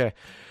amazing. Okay.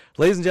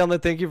 Ladies and gentlemen,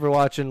 thank you for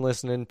watching,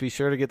 listening. Be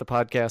sure to get the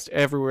podcast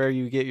everywhere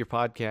you get your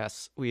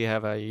podcasts. We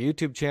have a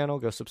YouTube channel.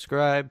 Go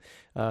subscribe,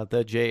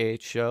 The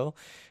JH Show.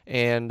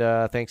 And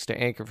thanks to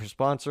Anchor for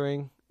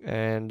sponsoring.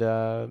 And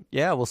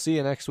yeah, we'll see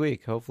you next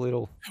week. Hopefully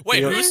it'll... Wait,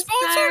 feel- who's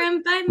sponsored?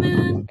 Siren by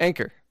Moon.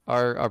 Anchor,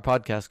 our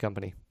podcast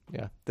company.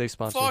 Yeah, they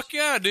sponsor us. Fuck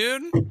yeah,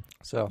 dude.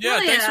 So, Yeah,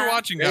 Oh, thanks for yeah.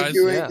 watching, Thank guys.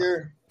 you, Yeah.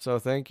 Anchor. so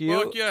thank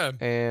you. Fuck yeah.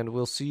 And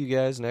we'll see you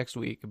guys next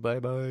week.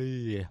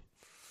 Bye-bye.